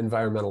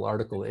environmental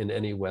article in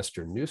any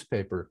Western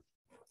newspaper.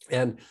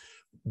 And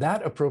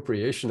that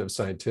appropriation of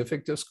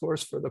scientific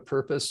discourse for the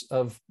purpose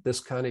of this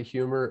kind of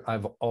humor,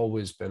 I've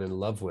always been in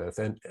love with.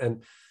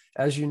 And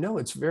as you know,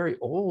 it's very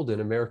old in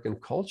American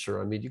culture.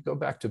 I mean, you go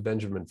back to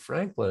Benjamin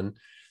Franklin.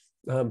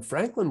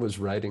 Franklin was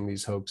writing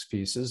these hoax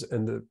pieces,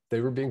 and they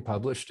were being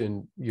published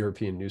in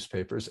European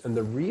newspapers. And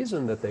the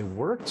reason that they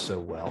worked so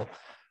well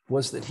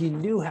was that he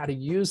knew how to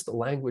use the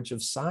language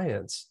of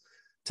science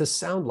to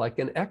sound like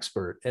an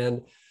expert.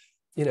 And,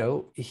 you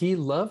know, he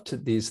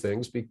loved these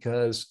things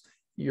because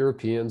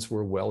Europeans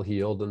were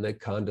well-heeled and they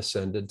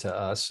condescended to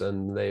us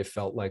and they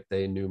felt like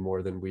they knew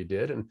more than we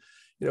did. And,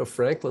 you know,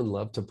 Franklin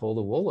loved to pull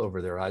the wool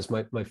over their eyes.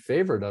 My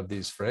favorite of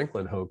these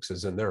Franklin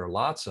hoaxes, and there are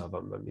lots of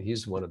them. I mean,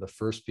 he's one of the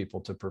first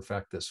people to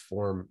perfect this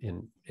form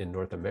in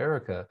North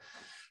America,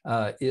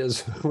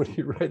 is when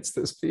he writes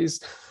this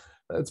piece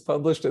that's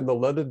published in the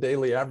London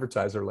Daily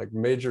Advertiser, like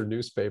major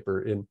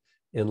newspaper in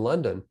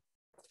London,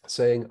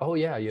 saying, oh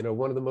yeah, you know,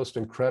 one of the most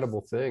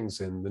incredible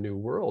things in the New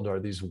World are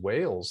these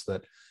whales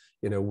that,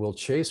 you know, will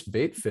chase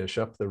bait fish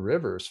up the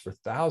rivers for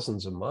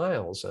thousands of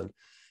miles. And,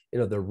 you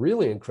know, the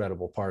really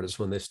incredible part is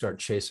when they start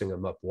chasing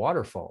them up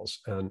waterfalls.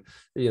 And,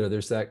 you know,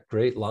 there's that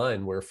great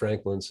line where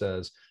Franklin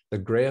says, the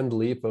grand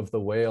leap of the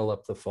whale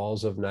up the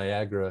falls of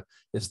Niagara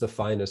is the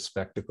finest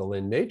spectacle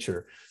in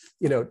nature.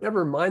 You know,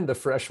 never mind the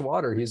fresh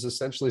water. He's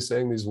essentially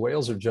saying these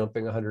whales are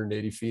jumping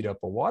 180 feet up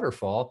a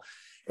waterfall.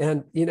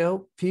 And, you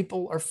know,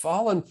 people are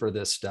falling for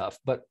this stuff.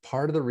 But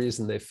part of the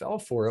reason they fell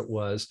for it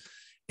was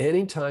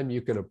anytime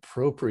you can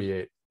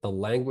appropriate the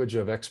language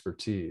of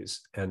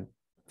expertise and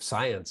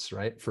science,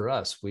 right? For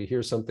us, we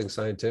hear something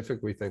scientific,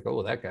 we think,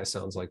 oh, that guy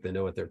sounds like they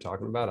know what they're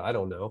talking about. I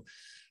don't know.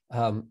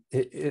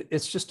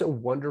 It's just a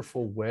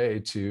wonderful way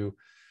to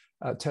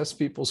test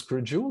people's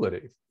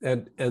credulity.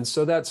 And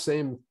so that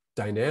same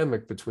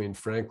dynamic between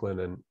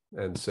Franklin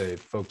and say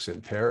folks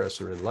in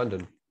Paris or in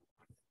London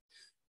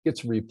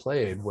gets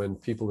replayed when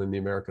people in the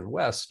American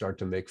West start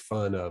to make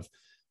fun of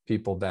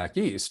people back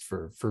east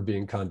for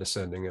being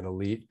condescending and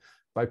elite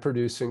by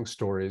producing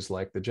stories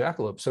like the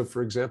jackalope. So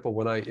for example,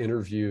 when I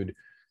interviewed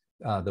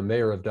the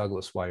mayor of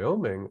Douglas,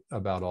 Wyoming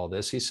about all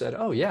this, he said,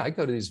 oh yeah, I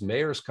go to these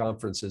mayor's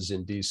conferences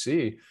in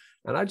DC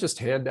and I just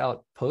hand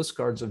out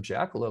postcards of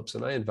jackalopes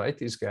and I invite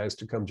these guys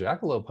to come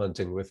jackalope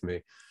hunting with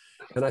me.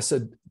 And I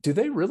said, do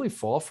they really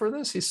fall for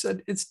this? He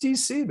said, it's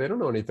DC. They don't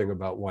know anything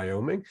about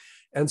Wyoming.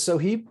 And so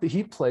he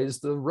plays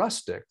the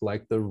rustic,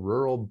 like the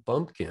rural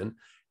bumpkin,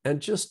 and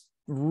just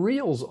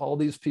reels all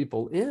these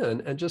people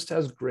in and just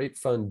has great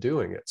fun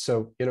doing it.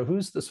 So, you know,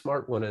 who's the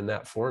smart one in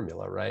that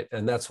formula, right?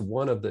 And that's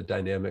one of the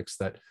dynamics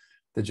that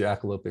the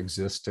jackalope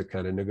exists to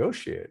kind of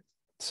negotiate.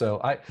 So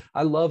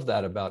I love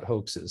that about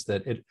hoaxes,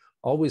 that it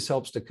always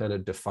helps to kind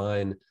of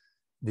define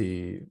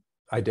the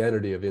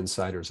identity of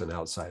insiders and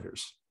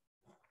outsiders.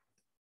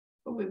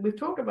 We've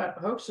talked about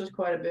hoaxes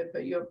quite a bit,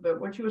 but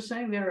what you were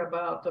saying there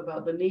about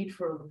the need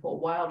for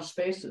wild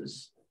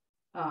spaces,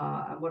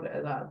 and what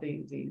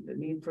the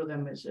need for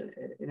them is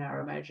in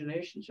our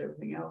imaginations,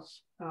 everything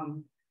else,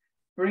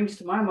 brings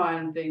to my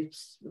mind the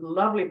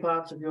lovely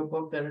parts of your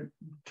book that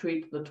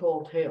treat the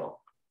tall tale,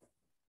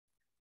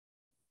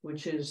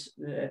 which is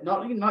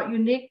not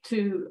unique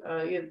to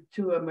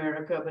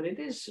America, but it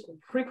is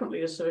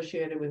frequently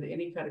associated with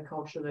any kind of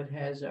culture that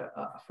has a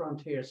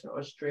frontier. So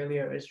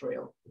Australia,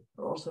 Israel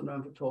are also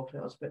known for tall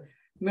tales, but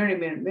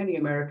many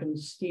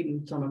Americans,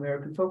 even some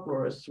American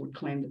folklorists, would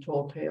claim the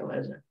tall tale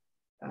as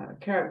a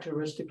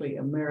characteristically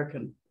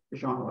American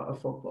genre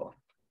of folklore.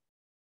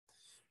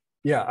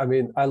 Yeah, I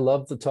mean, I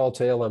love the tall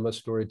tale. I'm a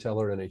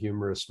storyteller and a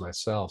humorist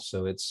myself,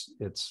 so it's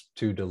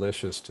too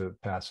delicious to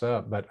pass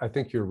up. But I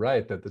think you're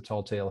right that the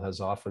tall tale has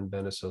often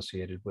been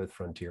associated with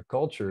frontier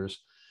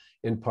cultures,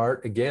 in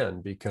part,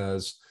 again,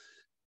 because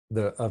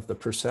of the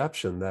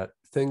perception that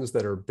things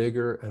that are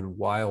bigger and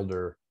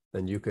wilder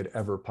than you could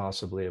ever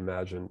possibly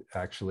imagine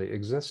actually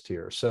exist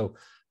here. So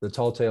the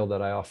tall tale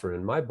that I offer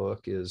in my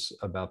book is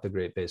about the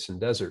Great Basin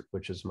Desert,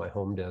 which is my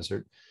home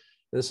desert.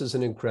 This is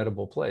an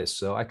incredible place.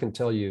 So I can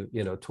tell you,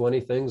 20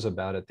 things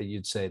about it that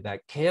you'd say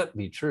that can't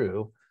be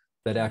true,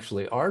 that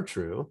actually are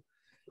true.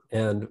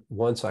 And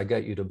once I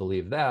get you to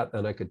believe that,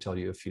 then I could tell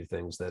you a few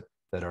things that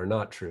are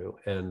not true.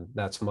 And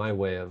that's my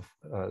way of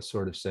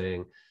sort of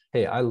saying,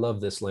 hey, I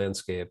love this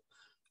landscape.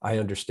 I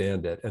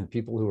understand it. And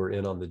people who are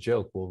in on the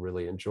joke will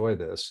really enjoy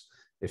this.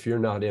 If you're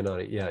not in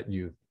on it yet,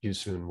 you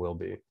soon will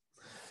be.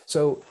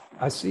 So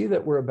I see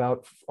that we're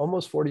about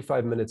almost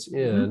 45 minutes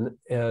in,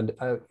 and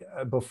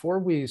before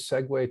we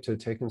segue to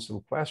taking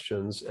some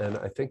questions, and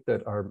I think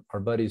that our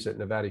buddies at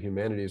Nevada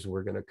Humanities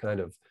were going to kind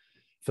of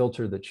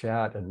filter the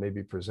chat and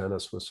maybe present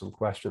us with some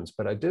questions,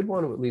 but I did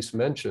want to at least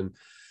mention,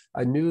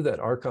 I knew that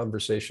our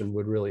conversation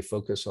would really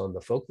focus on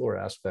the folklore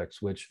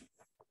aspects, which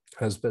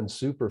has been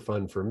super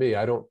fun for me.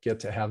 I don't get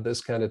to have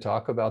this kind of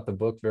talk about the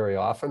book very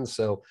often,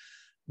 so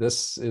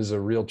this is a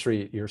real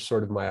treat. You're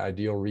sort of my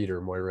ideal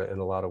reader, Moira, in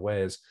a lot of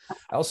ways.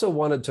 I also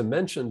wanted to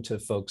mention to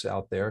folks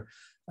out there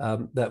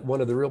that one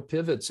of the real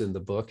pivots in the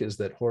book is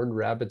that horned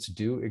rabbits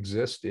do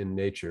exist in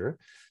nature.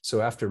 So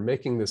after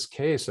making this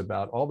case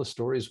about all the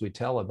stories we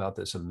tell about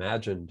this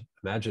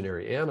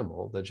imaginary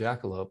animal, the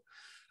jackalope,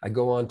 I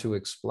go on to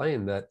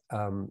explain that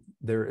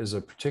there is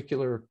a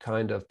particular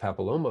kind of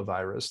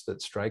papillomavirus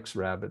that strikes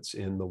rabbits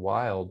in the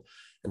wild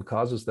and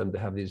causes them to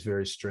have these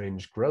very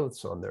strange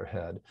growths on their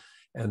head.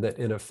 And that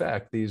in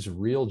effect, these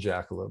real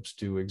jackalopes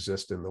do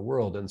exist in the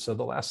world. And so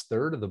the last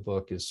third of the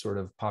book is sort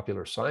of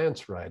popular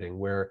science writing,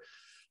 where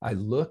I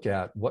look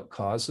at what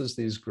causes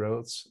these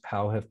growths,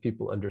 how have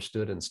people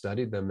understood and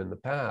studied them in the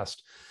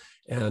past,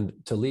 and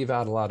to leave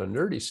out a lot of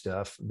nerdy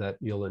stuff that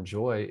you'll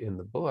enjoy in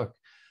the book.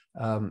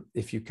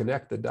 If you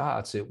connect the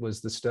dots, it was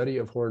the study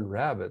of horned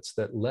rabbits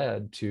that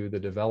led to the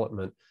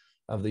development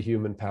of the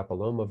human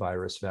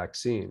papillomavirus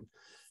vaccine,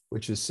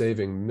 which is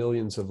saving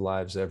millions of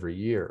lives every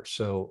year.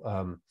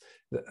 So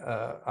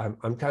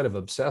I'm kind of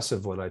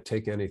obsessive when I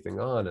take anything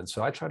on. And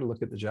so I try to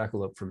look at the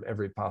jackalope from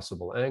every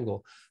possible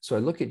angle. So I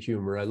look at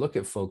humor, I look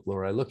at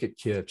folklore, I look at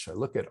kitsch, I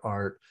look at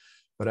art,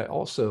 but I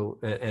also,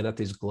 and at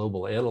these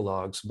global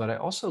analogs, but I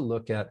also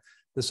look at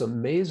this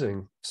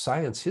amazing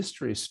science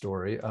history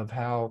story of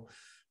how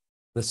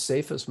the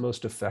safest,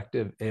 most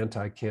effective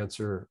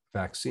anti-cancer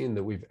vaccine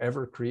that we've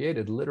ever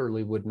created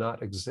literally would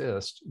not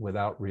exist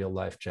without real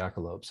life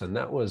jackalopes. And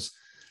that was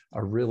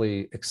a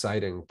really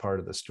exciting part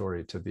of the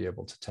story to be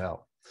able to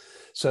tell.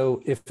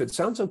 So if it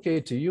sounds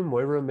okay to you,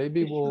 Moira,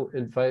 maybe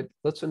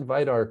let's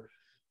invite our,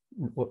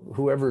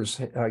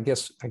 whoever's, I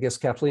guess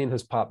Kathleen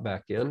has popped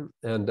back in,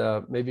 and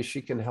maybe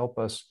she can help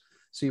us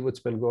see what's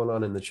been going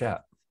on in the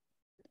chat.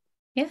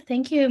 Yeah,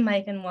 thank you,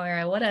 Mike and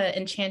Moira. What an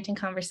enchanting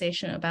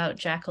conversation about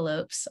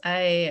jackalopes.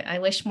 I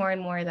wish more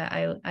and more that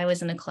I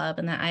was in a club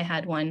and that I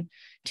had one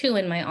too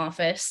in my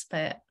office,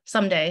 but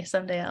someday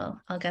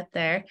I'll get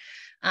there.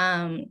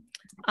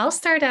 I'll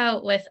start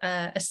out with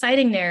a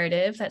sighting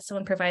narrative that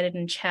someone provided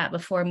in chat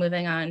before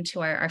moving on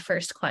to our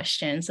first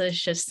question. So it's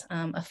just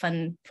a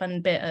fun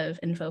bit of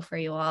info for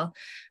you all.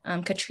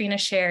 Katrina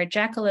shared,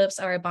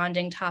 jackalopes are a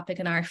bonding topic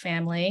in our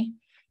family.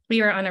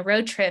 We were on a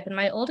road trip and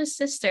my oldest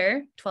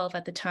sister, 12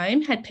 at the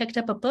time, had picked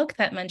up a book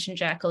that mentioned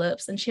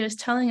jackalopes, and she was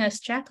telling us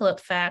jackalope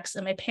facts,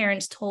 and my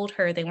parents told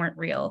her they weren't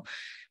real.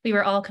 We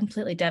were all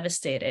completely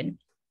devastated.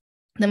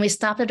 Then we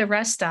stopped at a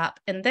rest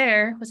stop, and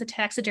there was a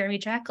taxidermy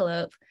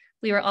jackalope.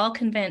 We were all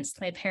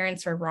convinced my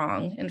parents were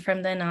wrong, and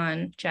from then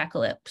on,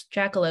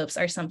 jackalopes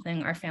are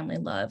something our family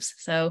loves.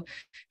 So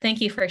thank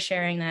you for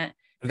sharing that.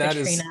 That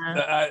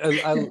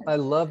Katrina. I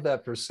love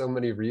that for so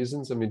many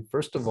reasons. I mean,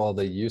 first of all,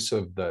 the use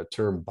of the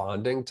term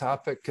bonding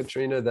topic,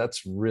 Katrina,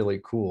 that's really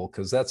cool,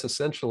 because that's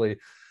essentially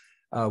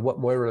what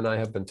Moira and I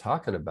have been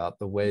talking about,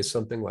 the way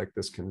something like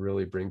this can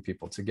really bring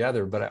people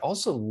together. But I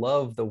also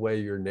love the way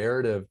your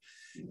narrative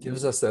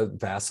gives us that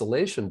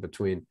vacillation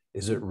between,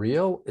 is it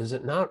real? Is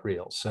it not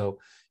real? So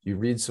you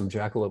read some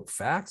jackalope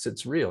facts,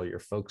 it's real. Your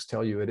folks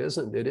tell you it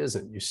isn't, it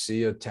isn't. You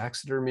see a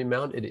taxidermy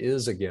mount, it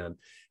is again.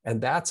 And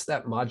that's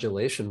that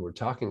modulation we're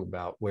talking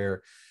about,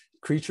 where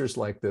creatures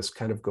like this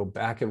kind of go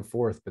back and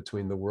forth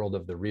between the world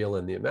of the real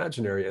and the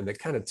imaginary, and they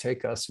kind of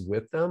take us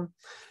with them.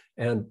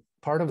 And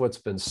part of what's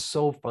been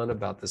so fun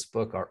about this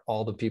book are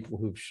all the people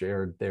who've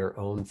shared their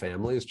own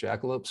families'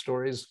 jackalope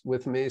stories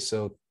with me.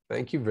 So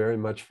thank you very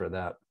much for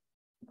that.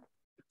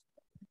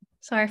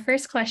 So our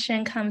first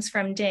question comes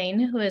from Dane,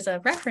 who is a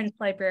reference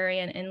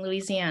librarian in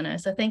Louisiana.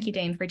 So thank you,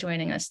 Dane, for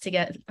joining us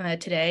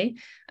today.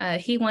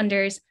 He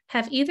wonders,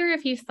 have either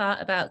of you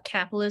thought about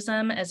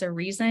capitalism as a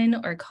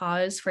reason or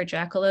cause for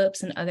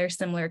jackalopes and other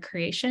similar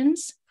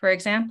creations? For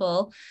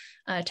example,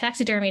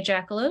 taxidermy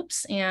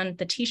jackalopes and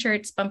the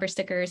t-shirts, bumper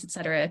stickers,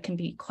 etc., can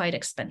be quite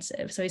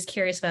expensive. So he's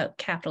curious about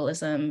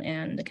capitalism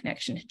and the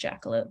connection to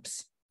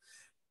jackalopes.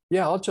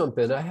 Yeah, I'll jump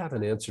in. I have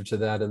an answer to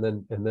that. And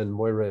then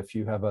Moira, if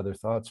you have other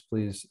thoughts,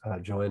 please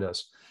join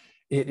us.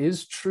 It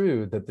is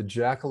true that the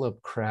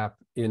jackalope crap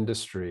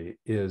industry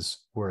is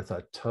worth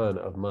a ton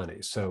of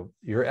money. So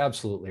you're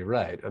absolutely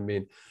right. I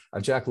mean, a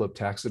jackalope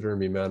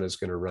taxidermy mount is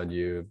going to run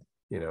you,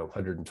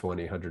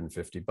 120,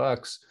 150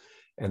 bucks.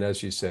 And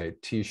as you say,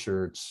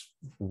 t-shirts,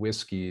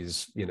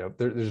 whiskeys,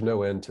 there's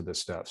no end to the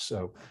stuff.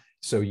 So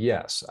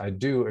yes, I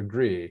do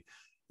agree.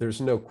 There's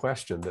no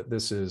question that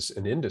this is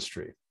an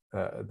industry.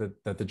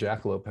 That the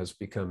jackalope has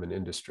become an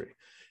industry.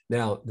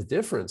 Now, the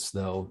difference,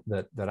 though,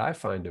 that I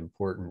find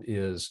important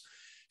is,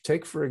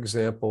 take, for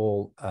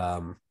example,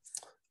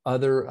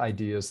 other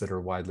ideas that are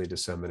widely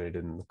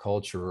disseminated in the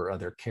culture, or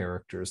other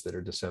characters that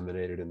are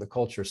disseminated in the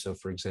culture. So,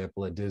 for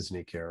example, a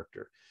Disney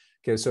character.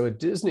 Okay, so a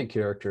Disney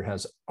character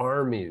has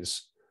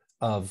armies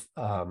of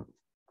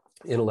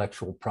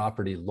intellectual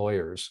property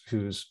lawyers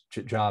whose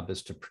job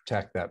is to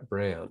protect that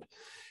brand.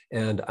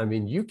 And I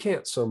mean, you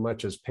can't so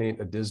much as paint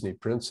a Disney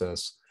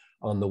princess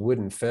on the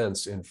wooden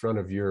fence in front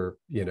of your,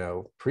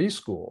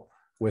 preschool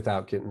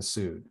without getting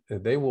sued.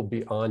 They will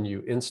be on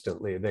you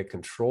instantly. They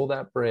control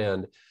that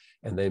brand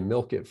and they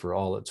milk it for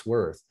all it's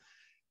worth.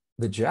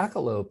 The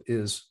jackalope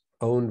is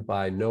owned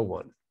by no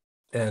one.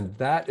 And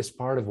that is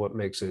part of what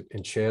makes it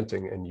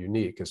enchanting and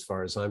unique, as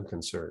far as I'm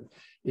concerned.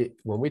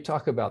 When we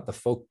talk about the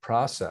folk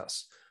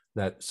process,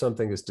 that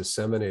something is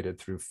disseminated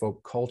through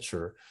folk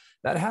culture,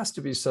 that has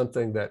to be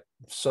something that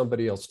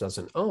somebody else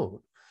doesn't own.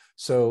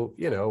 So,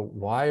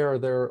 why are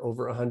there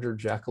over 100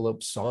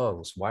 jackalope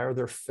songs? Why are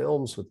there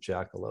films with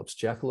jackalopes,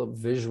 jackalope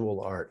visual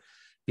art?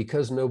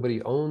 Because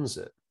nobody owns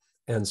it.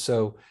 And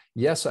so,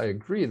 yes, I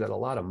agree that a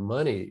lot of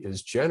money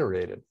is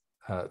generated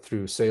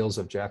through sales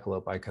of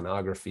jackalope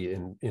iconography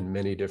in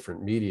many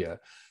different media.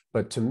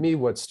 But to me,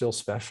 what's still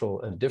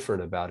special and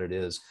different about it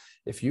is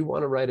if you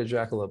want to write a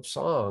jackalope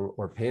song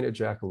or paint a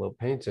jackalope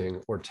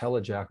painting or tell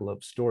a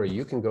jackalope story,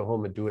 you can go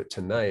home and do it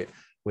tonight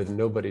with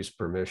nobody's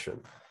permission.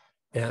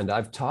 And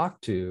I've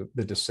talked to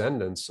the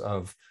descendants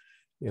of,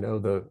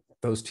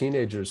 those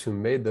teenagers who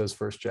made those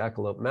first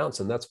jackalope mounts,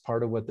 and that's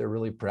part of what they're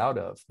really proud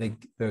of.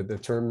 The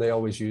term they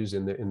always use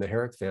in the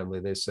Herrick family,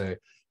 they say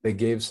they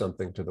gave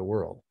something to the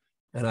world.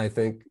 And I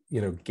think,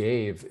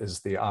 gave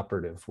is the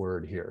operative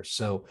word here.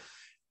 So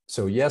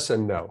yes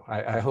and no.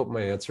 I hope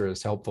my answer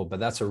is helpful, but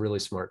that's a really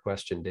smart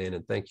question, Dane,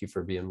 and thank you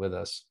for being with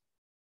us.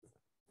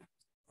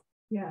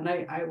 Yeah, and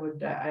I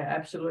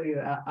absolutely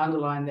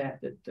underline that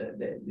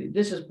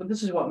this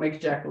is what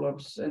makes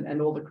jackalopes and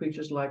all the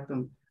creatures like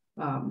them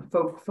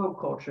folk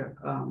culture,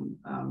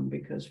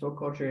 because folk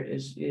culture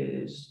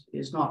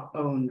is not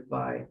owned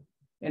by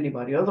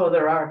anybody. Although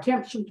there are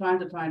attempts from time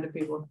to time to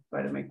people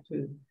try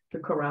to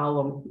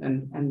corral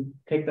them and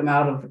take them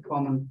out of the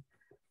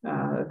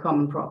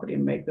common property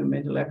and make them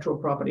intellectual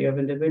property of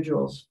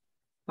individuals.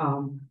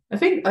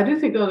 I do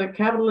think though that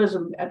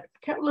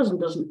capitalism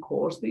doesn't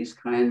cause these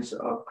kinds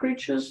of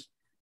creatures,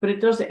 but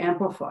it does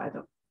amplify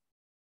them.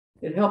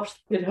 It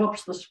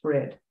helps the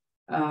spread,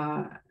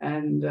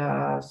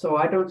 so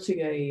I don't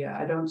see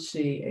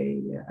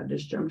a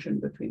disjunction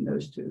between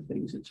those two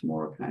things. It's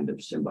more a kind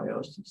of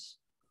symbiosis.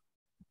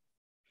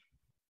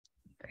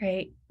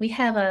 Great. We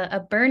have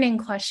a burning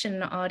question in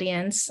the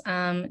audience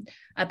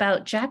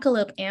about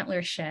jackalope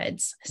antler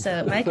sheds.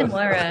 So Mike and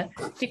Laura,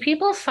 do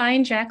people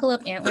find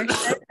jackalope antler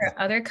sheds or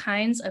other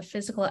kinds of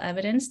physical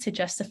evidence to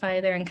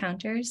justify their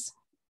encounters?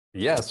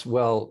 Yes,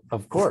 well,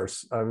 of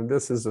course.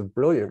 This is a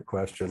brilliant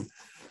question.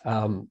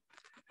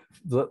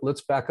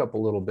 Let's back up a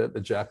little bit.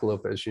 The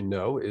jackalope, as you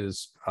know,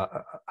 is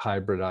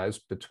hybridized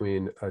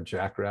between a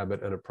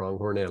jackrabbit and a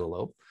pronghorn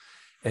antelope.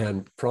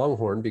 And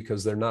pronghorn,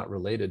 because they're not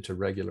related to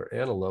regular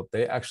antelope,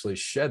 they actually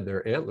shed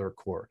their antler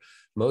core.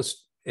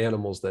 Most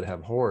animals that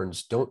have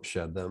horns don't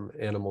shed them.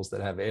 Animals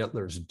that have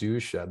antlers do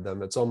shed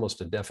them. It's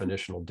almost a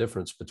definitional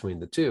difference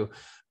between the two,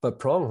 but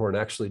pronghorn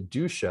actually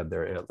do shed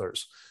their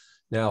antlers.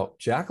 Now,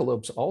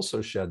 jackalopes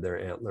also shed their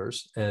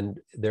antlers, and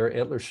their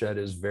antler shed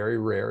is very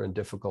rare and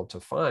difficult to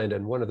find.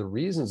 And one of the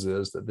reasons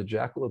is that the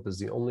jackalope is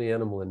the only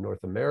animal in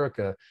North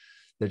America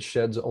that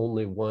sheds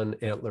only one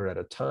antler at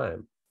a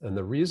time. And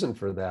the reason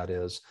for that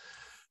is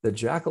that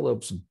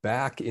jackalopes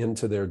back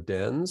into their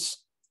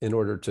dens in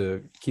order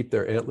to keep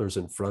their antlers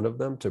in front of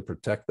them to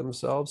protect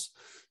themselves.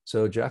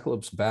 So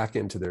jackalopes back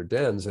into their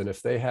dens, and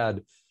if they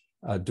had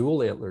a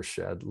dual antler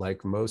shed,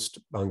 like most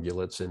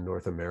ungulates in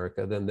North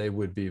America, then they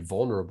would be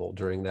vulnerable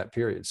during that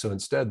period. So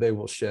instead, they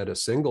will shed a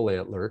single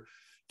antler,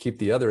 keep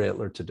the other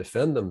antler to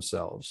defend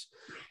themselves,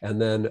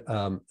 and then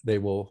they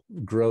will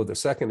grow the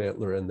second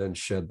antler and then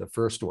shed the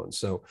first one.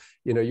 So,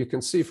 you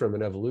can see from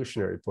an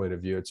evolutionary point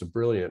of view, it's a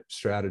brilliant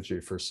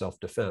strategy for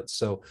self-defense.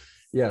 So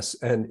yes,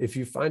 and if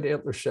you find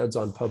antler sheds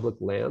on public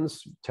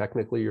lands,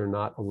 technically you're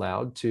not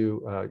allowed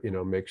to,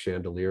 make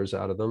chandeliers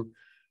out of them,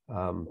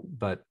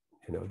 but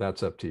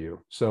that's up to you.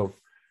 So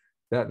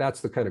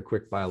that's the kind of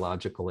quick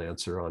biological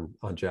answer on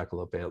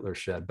jackalope antler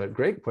shed, but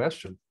great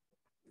question.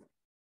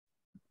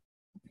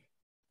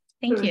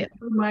 Thank you.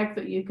 Mike,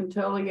 that you can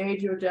tell the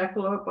age of a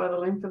jackalope by the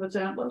length of its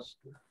antlers?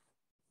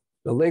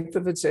 The length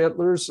of its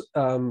antlers,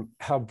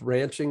 how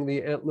branching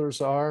the antlers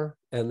are.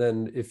 And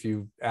then if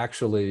you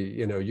actually,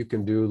 you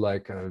can do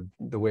like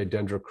the way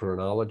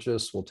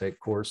dendrochronologists will take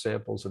core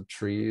samples of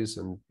trees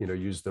and,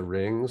 use the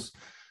rings.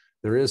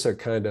 There is a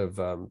kind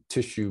of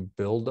tissue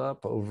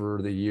buildup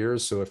over the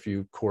years. So if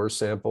you core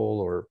sample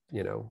or,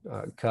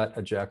 cut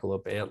a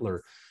jackalope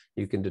antler,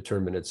 you can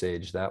determine its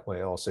age that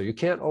way also. You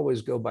can't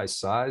always go by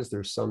size.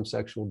 There's some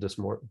sexual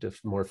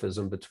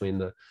dimorphism between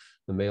the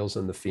males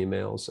and the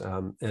females.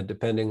 And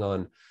depending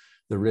on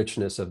the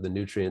richness of the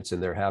nutrients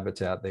in their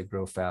habitat, they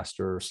grow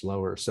faster or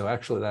slower. So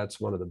actually, that's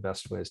one of the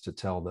best ways to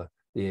tell the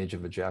age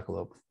of a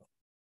jackalope.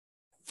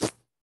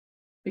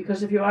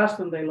 Because if you ask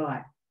them, they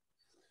lie.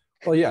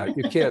 Well, yeah,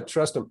 you can't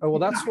trust them. Oh,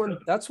 well,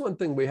 that's one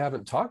thing we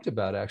haven't talked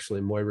about,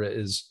 actually, Moira,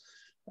 is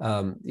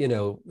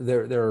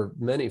there are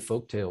many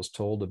folk tales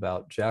told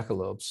about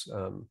jackalopes,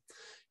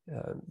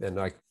 and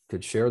I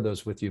could share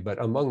those with you.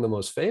 But among the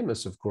most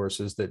famous, of course,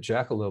 is that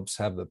jackalopes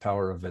have the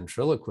power of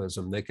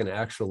ventriloquism. They can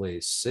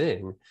actually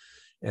sing.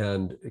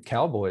 And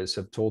cowboys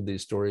have told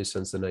these stories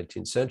since the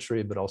 19th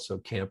century, but also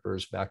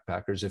campers,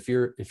 backpackers.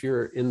 If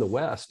you're in the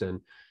West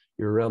and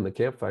you're around the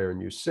campfire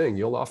and you sing,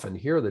 you'll often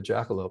hear the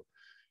jackalope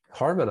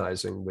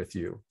harmonizing with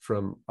you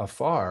from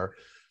afar.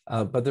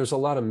 But there's a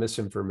lot of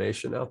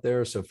misinformation out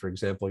there. So for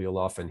example, you'll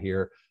often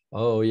hear,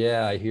 oh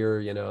yeah, I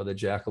hear, the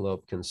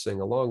jackalope can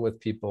sing along with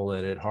people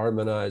and it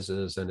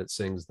harmonizes and it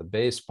sings the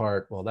bass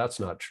part. Well, that's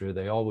not true.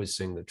 They always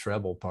sing the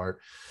treble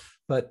part.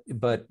 But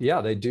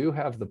yeah, they do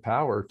have the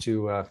power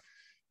to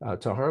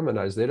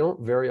harmonize. They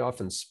don't very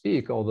often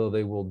speak, although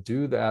they will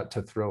do that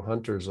to throw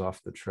hunters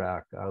off the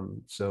track.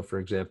 So for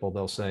example,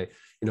 they'll say,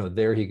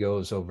 there he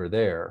goes over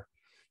there.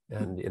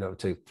 And,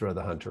 to throw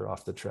the hunter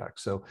off the track.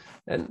 So,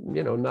 and,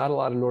 not a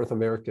lot of North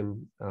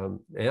American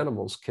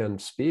animals can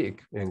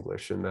speak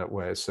English in that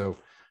way. So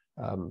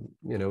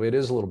you know, it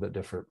is a little bit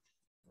different.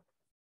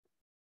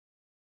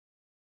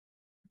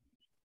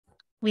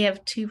 We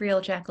have two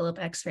real jackalope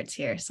experts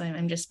here, so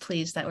I'm just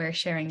pleased that we're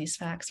sharing these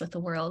facts with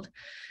the world.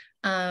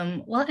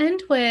 We'll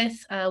end with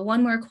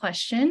one more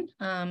question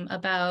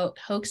about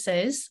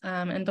hoaxes.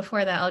 And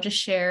before that, I'll just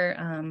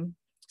share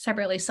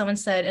separately. Someone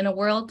said, in a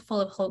world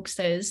full of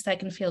hoaxes that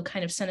can feel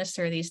kind of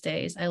sinister these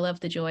days, I love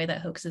the joy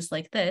that hoaxes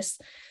like this,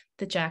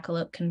 the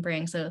jackalope, can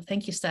bring. So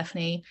thank you,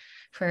 Stephanie,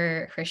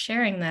 for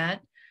sharing that.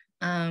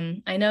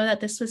 I know that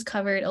this was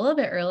covered a little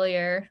bit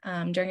earlier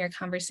during your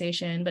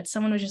conversation, but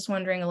someone was just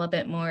wondering a little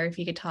bit more if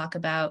you could talk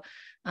about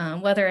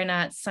whether or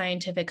not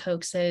scientific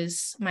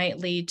hoaxes might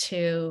lead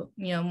to,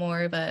 you know,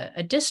 more of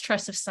a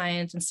distrust of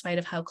science in spite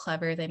of how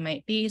clever they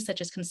might be,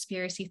 such as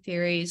conspiracy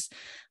theories.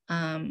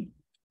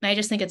 And I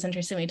just think it's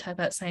interesting when you talk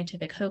about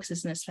scientific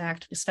hoaxes in this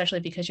fact, especially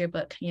because your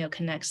book, you know,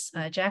 connects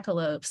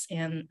jackalopes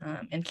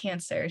and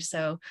cancer.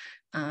 So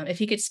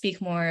if you could speak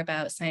more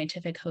about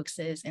scientific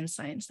hoaxes and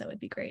science, that would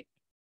be great.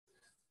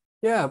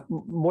 Yeah,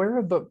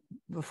 Moira, but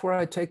before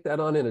I take that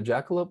on in a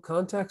jackalope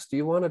context, do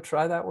you want to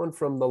try that one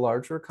from the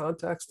larger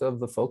context of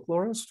the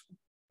folklorist?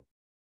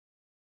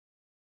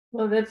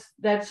 Well, I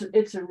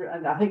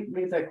think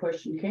maybe that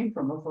question came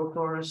from a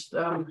folklorist.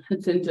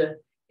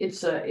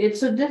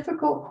 It's a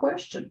difficult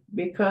question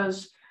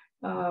because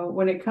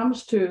when it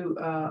comes to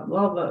a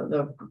lot of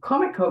the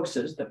comic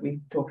hoaxes that we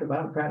talked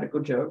about,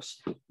 practical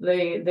jokes,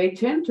 they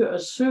tend to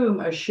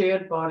assume a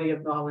shared body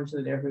of knowledge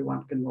that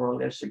everyone can more or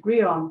less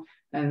agree on.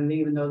 And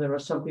even though there are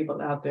some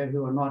people out there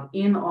who are not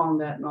in on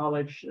that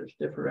knowledge, there's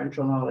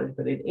differential knowledge,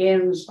 but it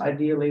ends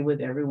ideally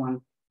with everyone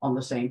on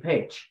the same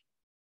page.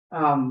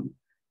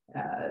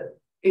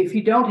 If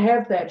you don't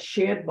have that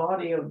shared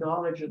body of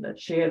knowledge or that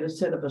shared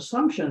set of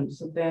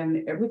assumptions,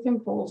 then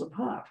everything falls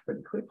apart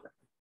pretty quickly.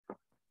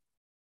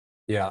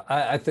 Yeah,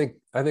 I think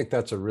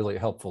that's a really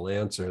helpful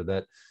answer,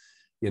 that,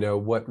 you know,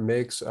 what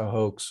makes a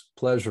hoax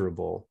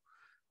pleasurable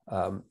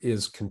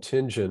is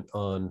contingent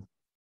on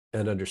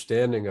an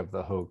understanding of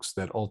the hoax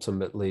that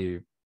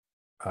ultimately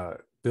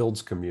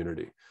builds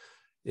community.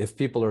 If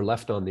people are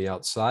left on the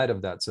outside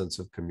of that sense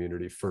of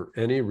community for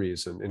any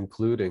reason,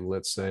 including,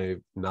 let's say,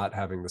 not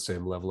having the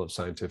same level of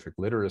scientific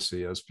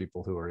literacy as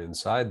people who are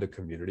inside the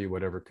community,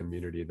 whatever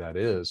community that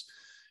is,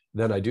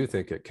 then I do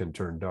think it can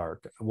turn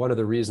dark. One of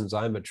the reasons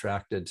I'm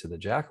attracted to the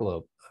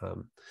jackalope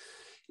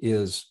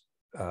is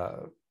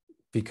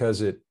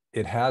because it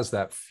has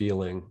that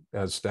feeling,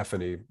 as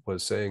Stephanie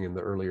was saying in the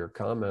earlier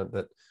comment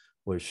that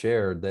was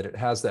shared, that it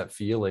has that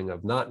feeling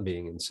of not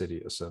being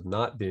insidious, of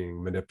not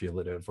being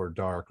manipulative or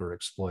dark or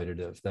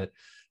exploitative, that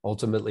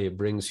ultimately it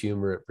brings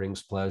humor, it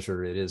brings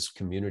pleasure, it is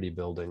community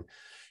building.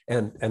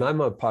 And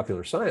I'm a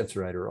popular science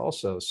writer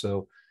also.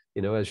 So,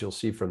 you know, as you'll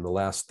see from the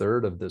last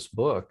third of this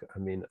book, I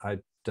mean,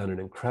 I've done an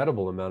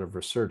incredible amount of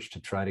research to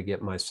try to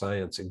get my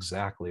science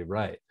exactly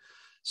right.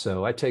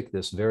 So I take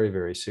this very,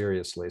 very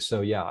seriously.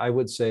 So yeah, I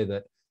would say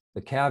that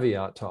the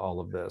caveat to all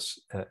of this,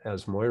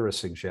 as Moira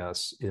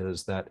suggests,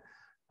 is that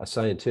a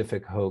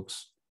scientific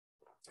hoax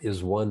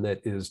is one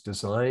that is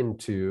designed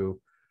to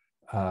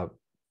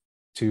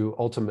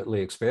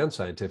ultimately expand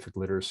scientific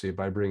literacy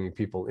by bringing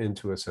people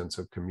into a sense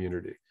of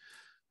community.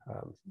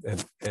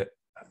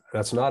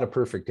 That's not a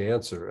perfect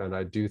answer, and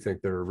I do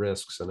think there are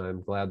risks, and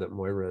I'm glad that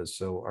Moira is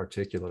so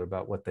articulate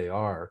about what they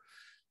are.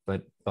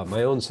 But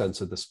my own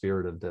sense of the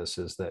spirit of this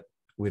is that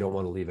we don't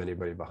want to leave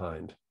anybody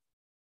behind.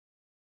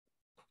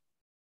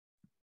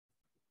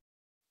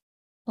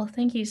 Well,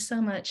 thank you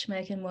so much,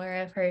 Mike and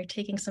Moira, for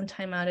taking some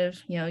time out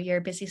of, you know, your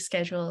busy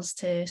schedules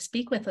to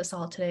speak with us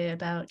all today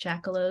about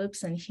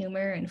jackalopes and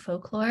humor and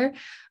folklore.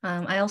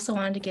 I also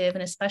wanted to give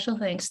a special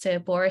thanks to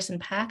Boris and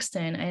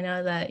Paxton. I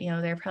know that, you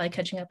know, they're probably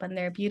catching up on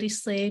their beauty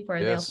sleep, or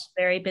they have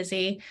very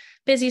busy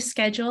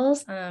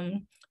schedules.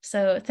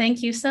 So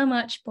thank you so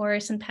much,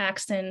 Boris and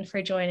Paxton,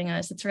 for joining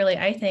us. It's really,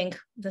 I think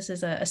this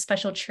is a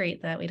special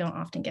treat that we don't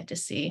often get to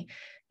see,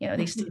 you know,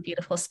 these two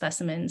beautiful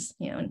specimens,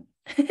 you know,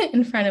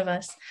 in front of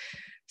us.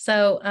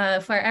 So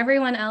for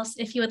everyone else,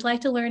 if you would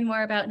like to learn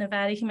more about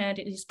Nevada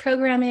Humanities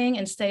programming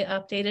and stay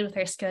updated with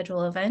our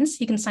schedule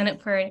events, you can sign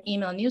up for an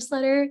email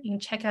newsletter. You can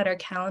check out our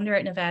calendar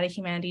at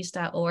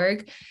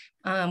nevadahumanities.org.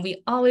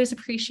 We always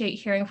appreciate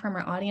hearing from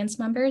our audience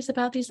members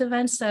about these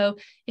events. So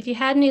if you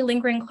had any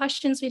lingering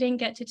questions we didn't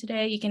get to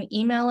today, you can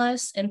email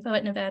us,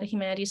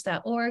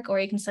 info@nevadahumanities.org, or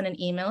you can send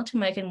an email to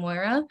Mike and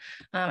Moira.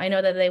 I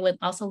know that they would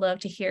also love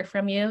to hear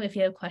from you if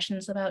you have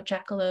questions about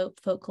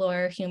jackalope,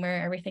 folklore,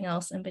 humor, everything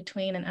else in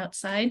between and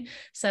outside.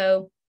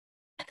 So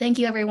thank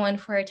you everyone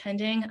for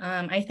attending.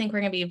 I think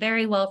we're going to be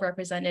very well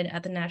represented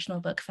at the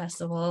National Book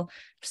Festival.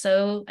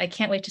 So I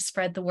can't wait to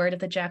spread the word of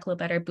the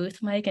Jackalope at our booth,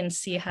 Mike, and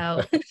see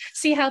how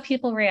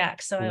people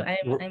react. So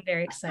I'm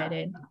very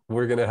excited.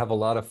 We're going to have a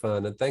lot of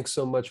fun. And thanks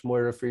so much,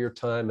 Moira, for your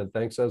time. And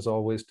thanks as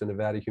always to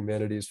Nevada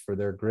Humanities for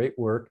their great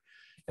work.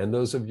 And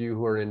those of you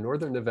who are in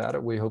Northern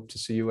Nevada, we hope to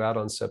see you out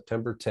on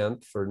September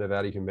 10th for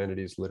Nevada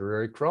Humanities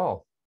Literary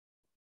Crawl.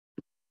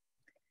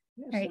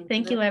 All right.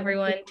 Thank you,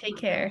 everyone. Take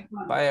care.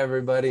 Bye,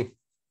 everybody.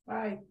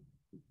 Bye.